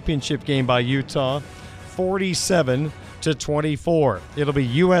Pac-12 championship game by Utah, 47-24. It'll be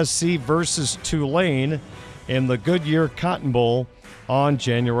USC versus Tulane in the Goodyear Cotton Bowl on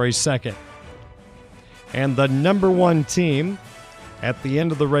January 2nd. And the number 1 team at the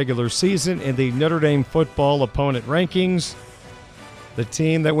end of the regular season in the Notre Dame football opponent rankings, the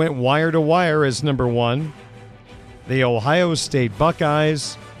team that went wire to wire is number 1, the Ohio State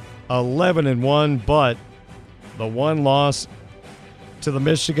Buckeyes, 11-1, but the one loss to the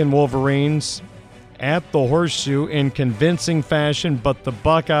Michigan Wolverines at the Horseshoe in convincing fashion, but the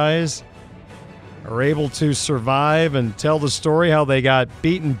Buckeyes are able to survive and tell the story how they got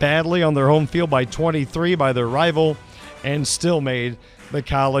beaten badly on their home field by 23 by their rival and still made the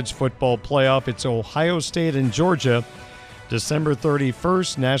college football playoff. It's Ohio State and Georgia, December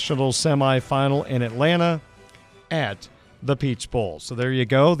 31st, national semifinal in Atlanta at the Peach Bowl. So there you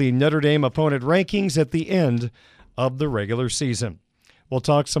go, the Notre Dame opponent rankings at the end of the regular season. We'll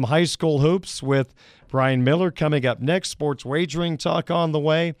talk some high school hoops with Brian Miller coming up next. Sports wagering talk on the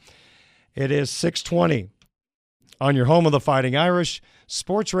way. It is 6:20 on your home of the Fighting Irish,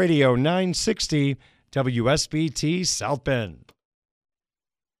 Sports Radio 960 WSBT South Bend.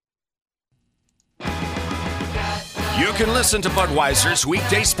 You can listen to Budweiser's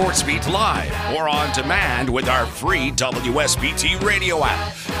Weekday Sportsbeat live or on demand with our free WSBT radio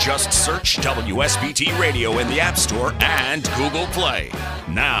app. Just search WSBT Radio in the App Store and Google Play.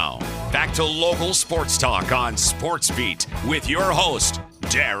 Now, back to local sports talk on Sportsbeat with your host,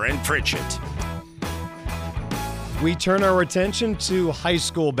 Darren Pritchett. We turn our attention to high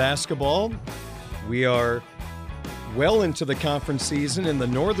school basketball. We are well into the conference season in the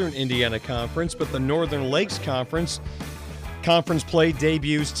Northern Indiana Conference, but the Northern Lakes Conference play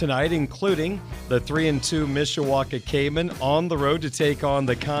debuts tonight, including the 3-2 Mishawaka Cavemen on the road to take on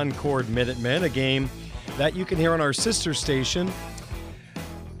the Concord Minutemen, a game that you can hear on our sister station,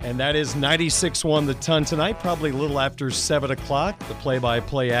 and that is 96.1 The Ton tonight, probably a little after 7 o'clock. The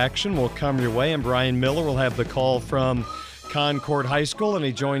play-by-play action will come your way, and Brian Miller will have the call from Concord High School, and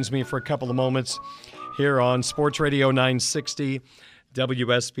he joins me for a couple of moments here on Sports Radio 960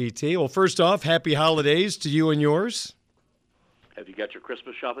 WSBT. Well, first off, happy holidays to you and yours. Have you got your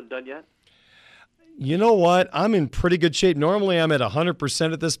Christmas shopping done yet? You know what? I'm in pretty good shape. Normally I'm at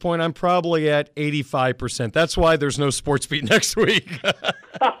 100% at this point. I'm probably at 85%. That's why there's no Sportsbeat next week. You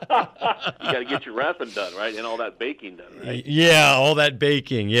got to get your wrapping done, right? And all that baking done, right? Yeah, all that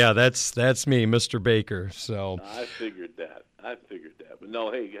baking. Yeah, that's me, Mr. Baker. So I figured that. But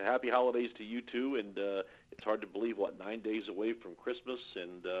no, hey, happy holidays to you too. And it's hard to believe, 9 days away from Christmas.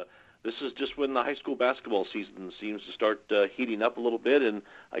 And this is just when the high school basketball season seems to start heating up a little bit. And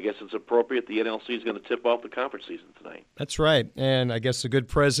I guess it's appropriate the NLC is going to tip off the conference season tonight. That's right. And I guess a good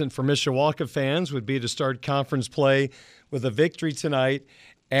present for Mishawaka fans would be to start conference play with a victory tonight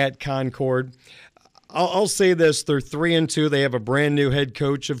at Concord. I'll say this, they're 3-2. They have a brand new head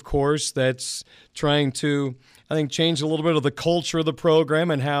coach, of course, that's trying to, I think, change a little bit of the culture of the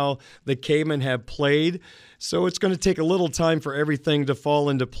program and how the Cavemen have played. So it's going to take a little time for everything to fall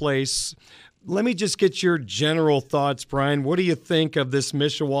into place. Let me just get your general thoughts, Brian. What do you think of this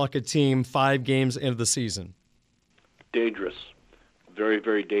Mishawaka team 5 games into the season? Dangerous. Very,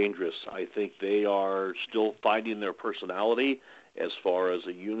 very dangerous. I think they are still finding their personality as far as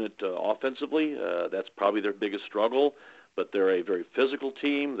a unit offensively. That's probably their biggest struggle. But they're a very physical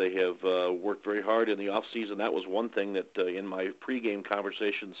team. They have worked very hard in the offseason. That was one thing that in my pregame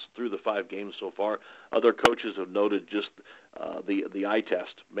conversations through the 5 games so far, other coaches have noted just the eye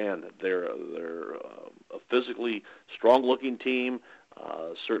test. Man, they're a physically strong-looking team.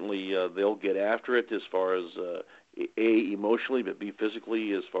 Certainly they'll get after it as far as emotionally, but B,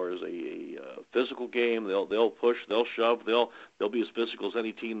 physically, as far as a physical game. They'll push, they'll shove, they'll be as physical as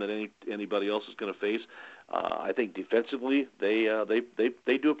any team that anybody else is going to face. I think defensively they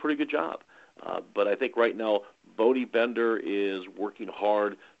do a pretty good job. But I think right now Bodie Bender is working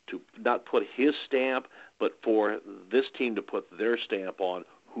hard to not put his stamp, but for this team to put their stamp on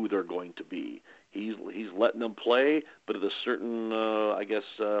who they're going to be. He's letting them play, but at a certain,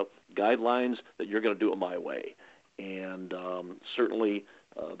 guidelines that you're going to do it my way. And certainly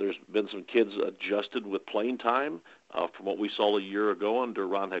there's been some kids adjusted with playing time from what we saw a year ago under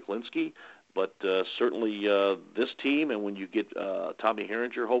Ron Heklinski. But certainly this team, and when you get Tommy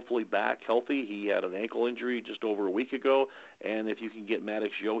Herringer hopefully back healthy, he had an ankle injury just over a week ago, and if you can get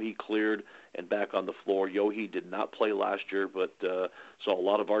Maddox Yohe cleared and back on the floor. Yohe did not play last year, but saw a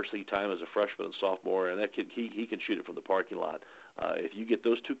lot of varsity time as a freshman and sophomore, and that kid, he can shoot it from the parking lot. If you get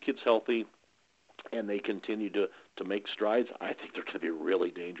those 2 kids healthy and they continue to make strides, I think they're going to be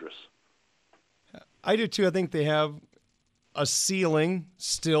really dangerous. I do too. I think they have a ceiling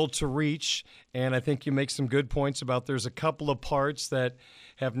still to reach, and I think you make some good points about there's a couple of parts that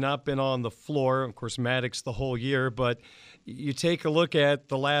have not been on the floor. Of course, Maddox the whole year, but you take a look at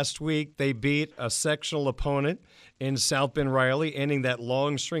the last week, they beat a sectional opponent in South Bend Riley, ending that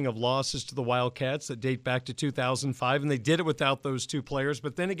long string of losses to the Wildcats that date back to 2005, and they did it without those 2 players.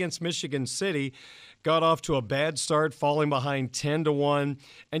 But then against Michigan City, got off to a bad start, falling behind 10-1,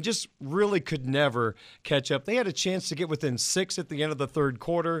 and just really could never catch up. They had a chance to get within 6 at the end of the third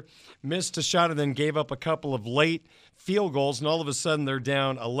quarter, missed a shot, and then gave up a couple of late field goals, and all of a sudden they're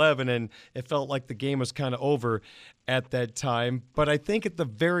down 11, and it felt like the game was kind of over at that time. But I think at the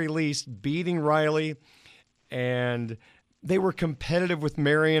very least, beating Riley, and they were competitive with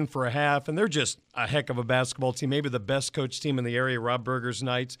Marion for a half, and they're just a heck of a basketball team, maybe the best coached team in the area, Rob Berger's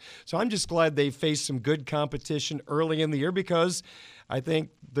Knights. So I'm just glad they faced some good competition early in the year, because I think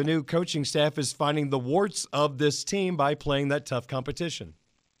the new coaching staff is finding the warts of this team by playing that tough competition.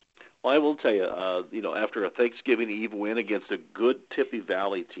 Well, I will tell you, after a Thanksgiving Eve win against a good Tippy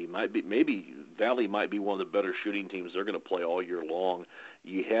Valley team, maybe Valley might be one of the better shooting teams they're going to play all year long.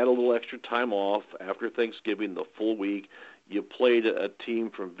 You had a little extra time off after Thanksgiving, the full week. You played a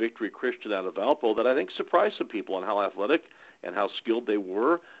team from Victory Christian out of Valpo that I think surprised some people on how athletic and how skilled they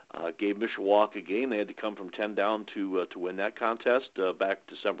were. Gave Mishawaka a game. They had to come from 10 down to win that contest back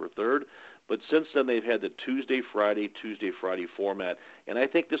December 3rd. But since then, they've had the Tuesday, Friday format. And I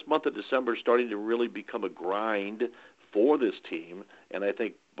think this month of December is starting to really become a grind for this team. And I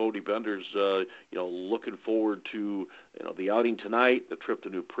think Bodie Bender's, looking forward to, the outing tonight, the trip to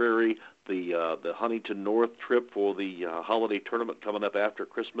New Prairie, the Huntington North trip for the holiday tournament coming up after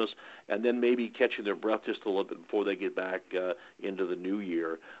Christmas, and then maybe catching their breath just a little bit before they get back into the new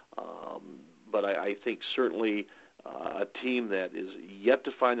year. But I think certainly a team that is yet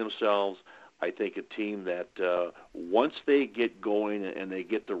to find themselves. I think a team that once they get going and they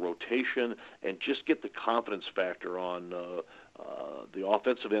get the rotation and just get the confidence factor on the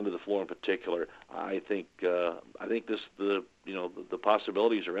offensive end of the floor in particular, I think the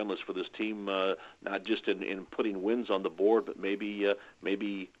possibilities are endless for this team. Not just in putting wins on the board, but maybe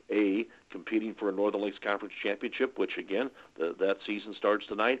competing for a Northern Lakes Conference championship, which again that season starts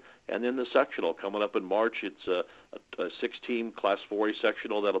tonight, and then the sectional coming up in March. It's a 6-team Class 4A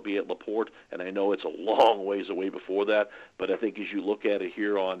sectional that'll be at LaPorte, and I know it's a long ways away before that, but I think as you look at it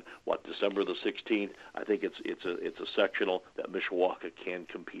here on December the 16th, I think it's a sectional that Mishawaka can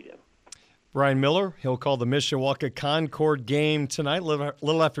compete in. Brian Miller, he'll call the Mishawaka Concord game tonight, a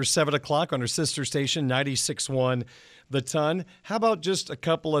little after 7 o'clock on our sister station, 96.1 The Ton. How about just a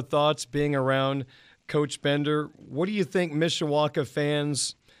couple of thoughts being around Coach Bender? What do you think Mishawaka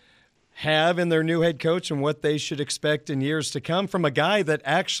fans have in their new head coach and what they should expect in years to come from a guy that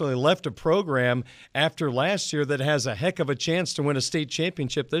actually left a program after last year that has a heck of a chance to win a state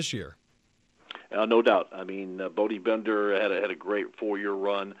championship this year? No doubt. I mean, Bodie Bender had a great 4-year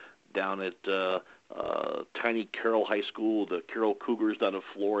run down at tiny Carroll High School, the Carroll Cougars down in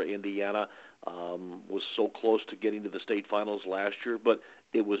Flora, Indiana. Was so close to getting to the state finals last year, but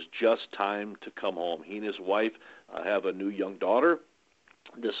it was just time to come home. He and his wife have a new young daughter.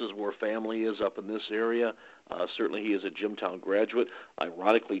 This is where family is up in this area. Certainly he is a Jimtown graduate.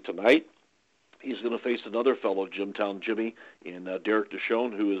 Ironically, tonight, he's going to face another fellow Jimtown Jimmy in Derek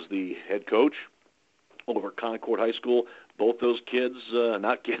Deshone, who is the head coach over at Concord High School. Both those kids,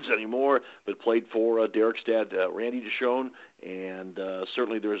 not kids anymore, but played for Derek's dad, Randy Deshone, and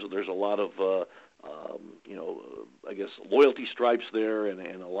certainly there's a lot of loyalty stripes there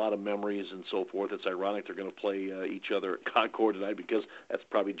and a lot of memories and so forth. It's ironic they're going to play each other at Concord tonight because that's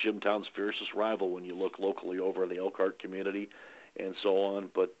probably Jimtown's fiercest rival when you look locally over in the Elkhart community and so on.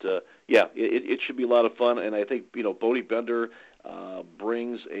 But it should be a lot of fun, and I think Bodie Bender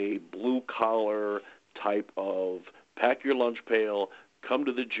brings a blue collar type of pack your lunch pail, come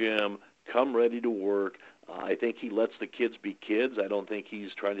to the gym, come ready to work. I think he lets the kids be kids. I don't think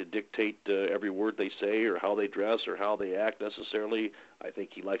he's trying to dictate every word they say or how they dress or how they act necessarily. I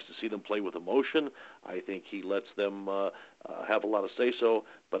think he likes to see them play with emotion. I think he lets them have a lot of say-so,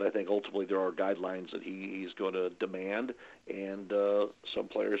 but I think ultimately there are guidelines that he's going to demand, and some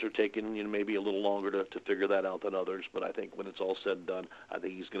players are taking maybe a little longer to figure that out than others, but I think when it's all said and done, I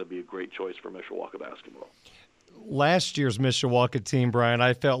think he's going to be a great choice for Mishawaka basketball. Last year's Mishawaka team, Brian,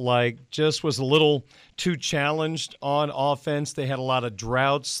 I felt like just was a little too challenged on offense. They had a lot of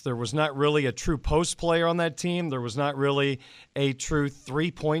droughts. There was not really a true post player on that team. There was not really a true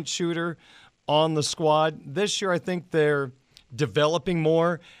three-point shooter on the squad. This year, I think they're developing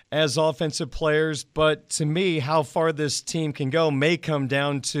more as offensive players, but to me, how far this team can go may come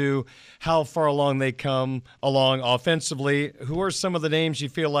down to how far along they come along offensively. Who are some of the names you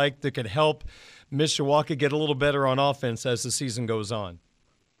feel like that could help Mishawaka get a little better on offense as the season goes on?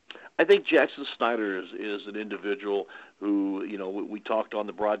 I think Jackson Snyder is an individual who, we talked on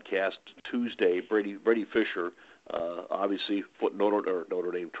the broadcast Tuesday. Brady Fisher, obviously, Notre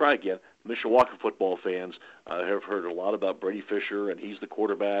Dame. Try again. Mishawaka football fans have heard a lot about Brady Fisher, and he's the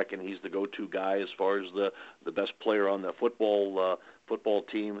quarterback, and he's the go-to guy as far as the best player on the football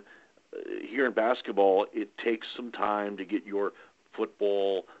team. Here in basketball, it takes some time to get your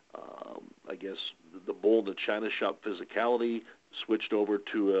football, the bull in the china shop physicality switched over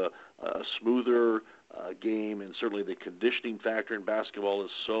to a smoother game, and certainly the conditioning factor in basketball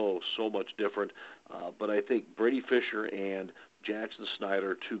is so much different. But I think Brady Fisher and Jackson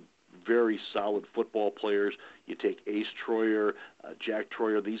Snyder, two very solid football players. You take Ace Troyer, Jack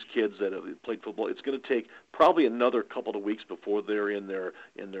Troyer, these kids that have played football. It's going to take probably another couple of weeks before they're in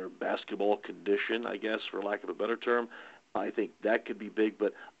their basketball condition, I guess, for lack of a better term. I think that could be big,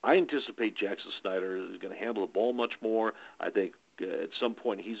 but I anticipate Jackson Snyder is going to handle the ball much more. I think at some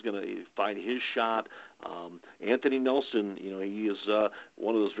point he's going to find his shot. Anthony Nelson, he is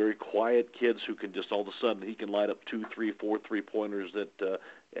one of those very quiet kids who can just all of a sudden he can light up 2, 3, 4 3-pointers that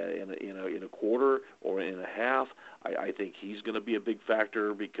in a quarter or in a half. I think he's going to be a big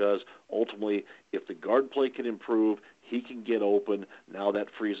factor because ultimately, if the guard play can improve, he can get open. Now that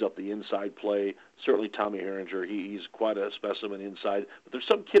frees up the inside play. Certainly Tommy Herringer, he's quite a specimen inside. But there's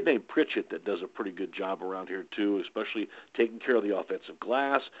some kid named Pritchett that does a pretty good job around here too, especially taking care of the offensive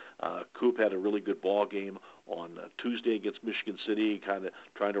glass. Coop had a really good ball game on Tuesday against Michigan City, kind of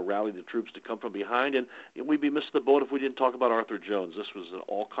trying to rally the troops to come from behind. And we'd be missing the boat if we didn't talk about Arthur Jones. This was an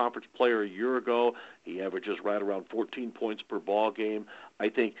all-conference player a year ago. He averages right around 14 points per ball game. I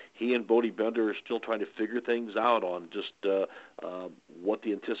think he and Bodie Bender are still trying to figure things out on just what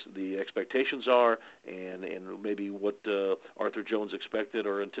the expectations are and maybe what Arthur Jones expected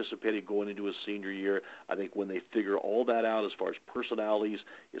or anticipated going into his senior year. I think when they figure all that out as far as personalities,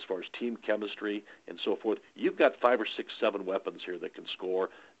 as far as team chemistry and so forth, you've got 5 or 6, 7 weapons here that can score.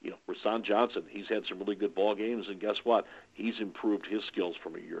 Rasan Johnson, he's had some really good ball games, and guess what? He's improved his skills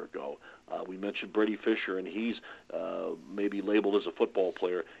from a year ago. We mentioned Brady Fisher, and he's maybe labeled as a football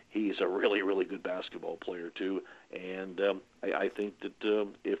player. He's a really, really good basketball player, too. And I think that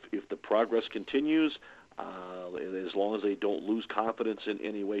if the progress continues, as long as they don't lose confidence in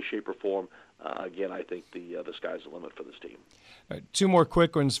any way, shape, or form, again, I think the sky's the limit for this team. All right, 2 more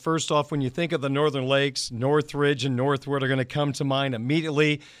quick ones. First off, when you think of the Northern Lakes, Northridge and Northwood are going to come to mind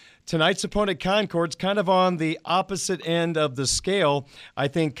immediately. Tonight's opponent, Concord's kind of on the opposite end of the scale. I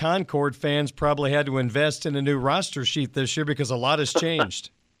think Concord fans probably had to invest in a new roster sheet this year because a lot has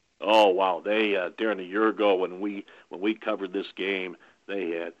changed. Oh, wow. They, Darren, a year ago when we covered this game, they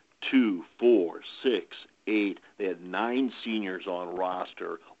had 2, 4, 6, 8. They had 9 seniors on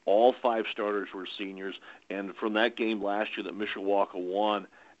roster. All 5 starters were seniors. And from that game last year that Mishawaka won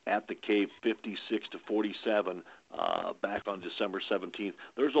at the Cape 56-47 back on December 17th,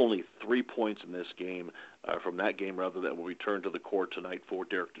 there's only 3 points in this game from that game rather than will return to the court tonight for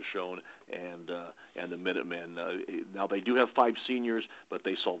Derek Deshawn and the Minutemen. Now they do have 5 seniors, but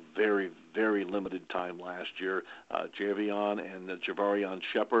they saw very, very limited time last year. Javion and Javarion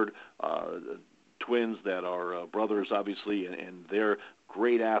Shepard, twins that are brothers, obviously, and they're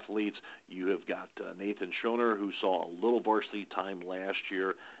great athletes. You have got Nathan Schoner, who saw a little varsity time last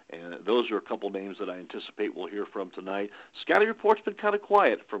year, and those are a couple names that I anticipate we'll hear from tonight. Scouting report's been kind of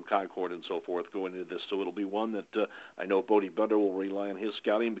quiet from Concord and so forth going into this, so it'll be one that I know Bodie Bender will rely on his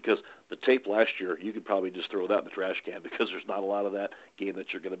scouting because the tape last year, you could probably just throw that in the trash can because there's not a lot of that game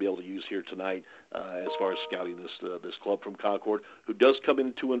that you're going to be able to use here tonight as far as scouting this club from Concord, who does come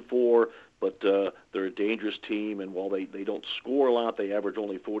in 2-4, but they're a dangerous team, and while they don't score a lot, they average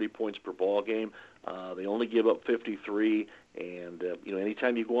only 40 points per ball game. They only give up 53, and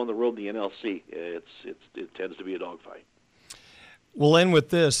anytime you go on the road in the NLC, it tends to be a dogfight. We'll end with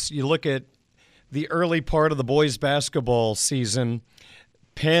this. You look at the early part of the boys' basketball season.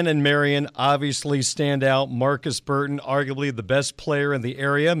 Penn and Marion obviously stand out. Marcus Burton, arguably the best player in the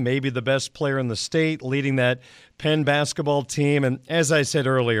area, maybe the best player in the state, leading that Penn basketball team. And as I said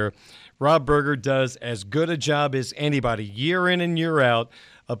earlier, Rob Berger does as good a job as anybody, year in and year out,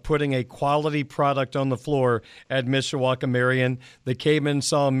 of putting a quality product on the floor at Mishawaka Marion. The Cavemen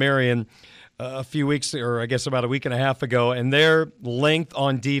saw Marion a few weeks, or I guess about a week and a half ago, and their length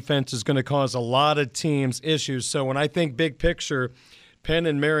on defense is going to cause a lot of teams issues. So when I think big picture, Penn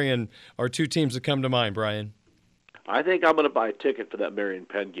and Marion are 2 teams that come to mind, Brian. I think I'm going to buy a ticket for that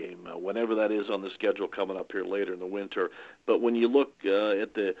Marion-Penn game, whenever that is on the schedule coming up here later in the winter. But when you look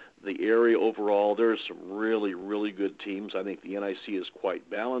at the area overall, there's some really, really good teams. I think the NIC is quite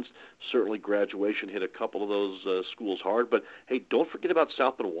balanced. Certainly Graduation hit a couple of those schools hard. But, hey, don't forget about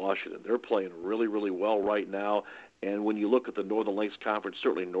South Bend, Washington. They're playing really, really well right now. And when you look at the Northern Lakes Conference,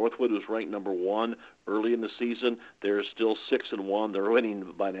 certainly Northwood was ranked number 1 early in the season. They're still 6-1. They're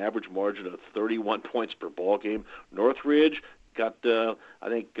winning by an average margin of 31 points per ball game. Northridge got,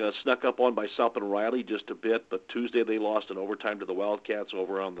 snuck up on by South Bend Riley just a bit, but Tuesday they lost in overtime to the Wildcats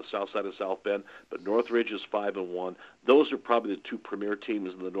over on the south side of South Bend. But Northridge is 5-1. Those are probably the 2 premier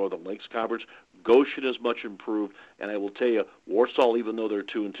teams in the Northern Lakes Conference. Goshen is much improved, and I will tell you, Warsaw, even though they're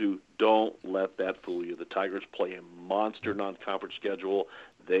 2-2, Don't let that fool you. The Tigers play a monster non-conference schedule.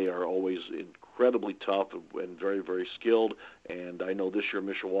 They are always incredibly tough and very, very skilled. And I know this year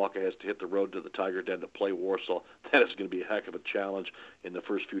Mishawaka has to hit the road to the Tiger Den to play Warsaw. That is going to be a heck of a challenge in the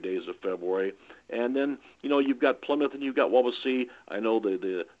first few days of February. And then, you've got Plymouth and you've got Wawasee. I know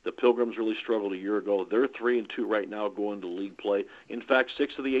the Pilgrims really struggled a year ago. They're 3-2 right now going to league play. In fact,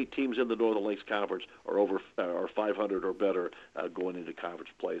 6 of the 8 teams in the Northern Lakes Conference are 500 or better going into conference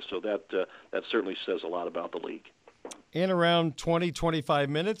play. So that certainly says a lot about the league. In around 20-25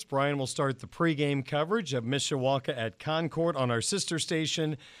 minutes, Brian will start the pregame coverage of Mishawaka at Concord on our sister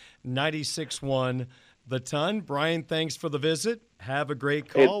station, 96.1 The Ton. Brian, thanks for the visit. Have a great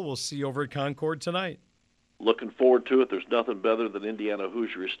call. We'll see you over at Concord tonight. Looking forward to it. There's nothing better than Indiana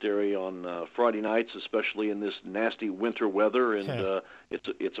Hoosier hysteria on Friday nights, especially in this nasty winter weather. And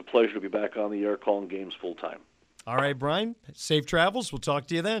it's a pleasure to be back on the air calling games full time. All right, Brian. Safe travels. We'll talk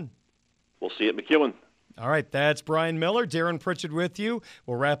to you then. We'll see you at McEwen. All right, that's Brian Miller. Darren Pritchett with you.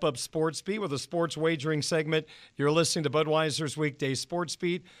 We'll wrap up Sportsbeat with a sports wagering segment. You're listening to Budweiser's Weekday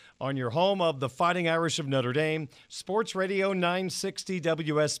Sportsbeat on your home of the Fighting Irish of Notre Dame, Sports Radio 960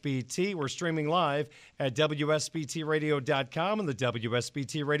 WSBT. We're streaming live at WSBTradio.com and the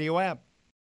WSBT Radio app.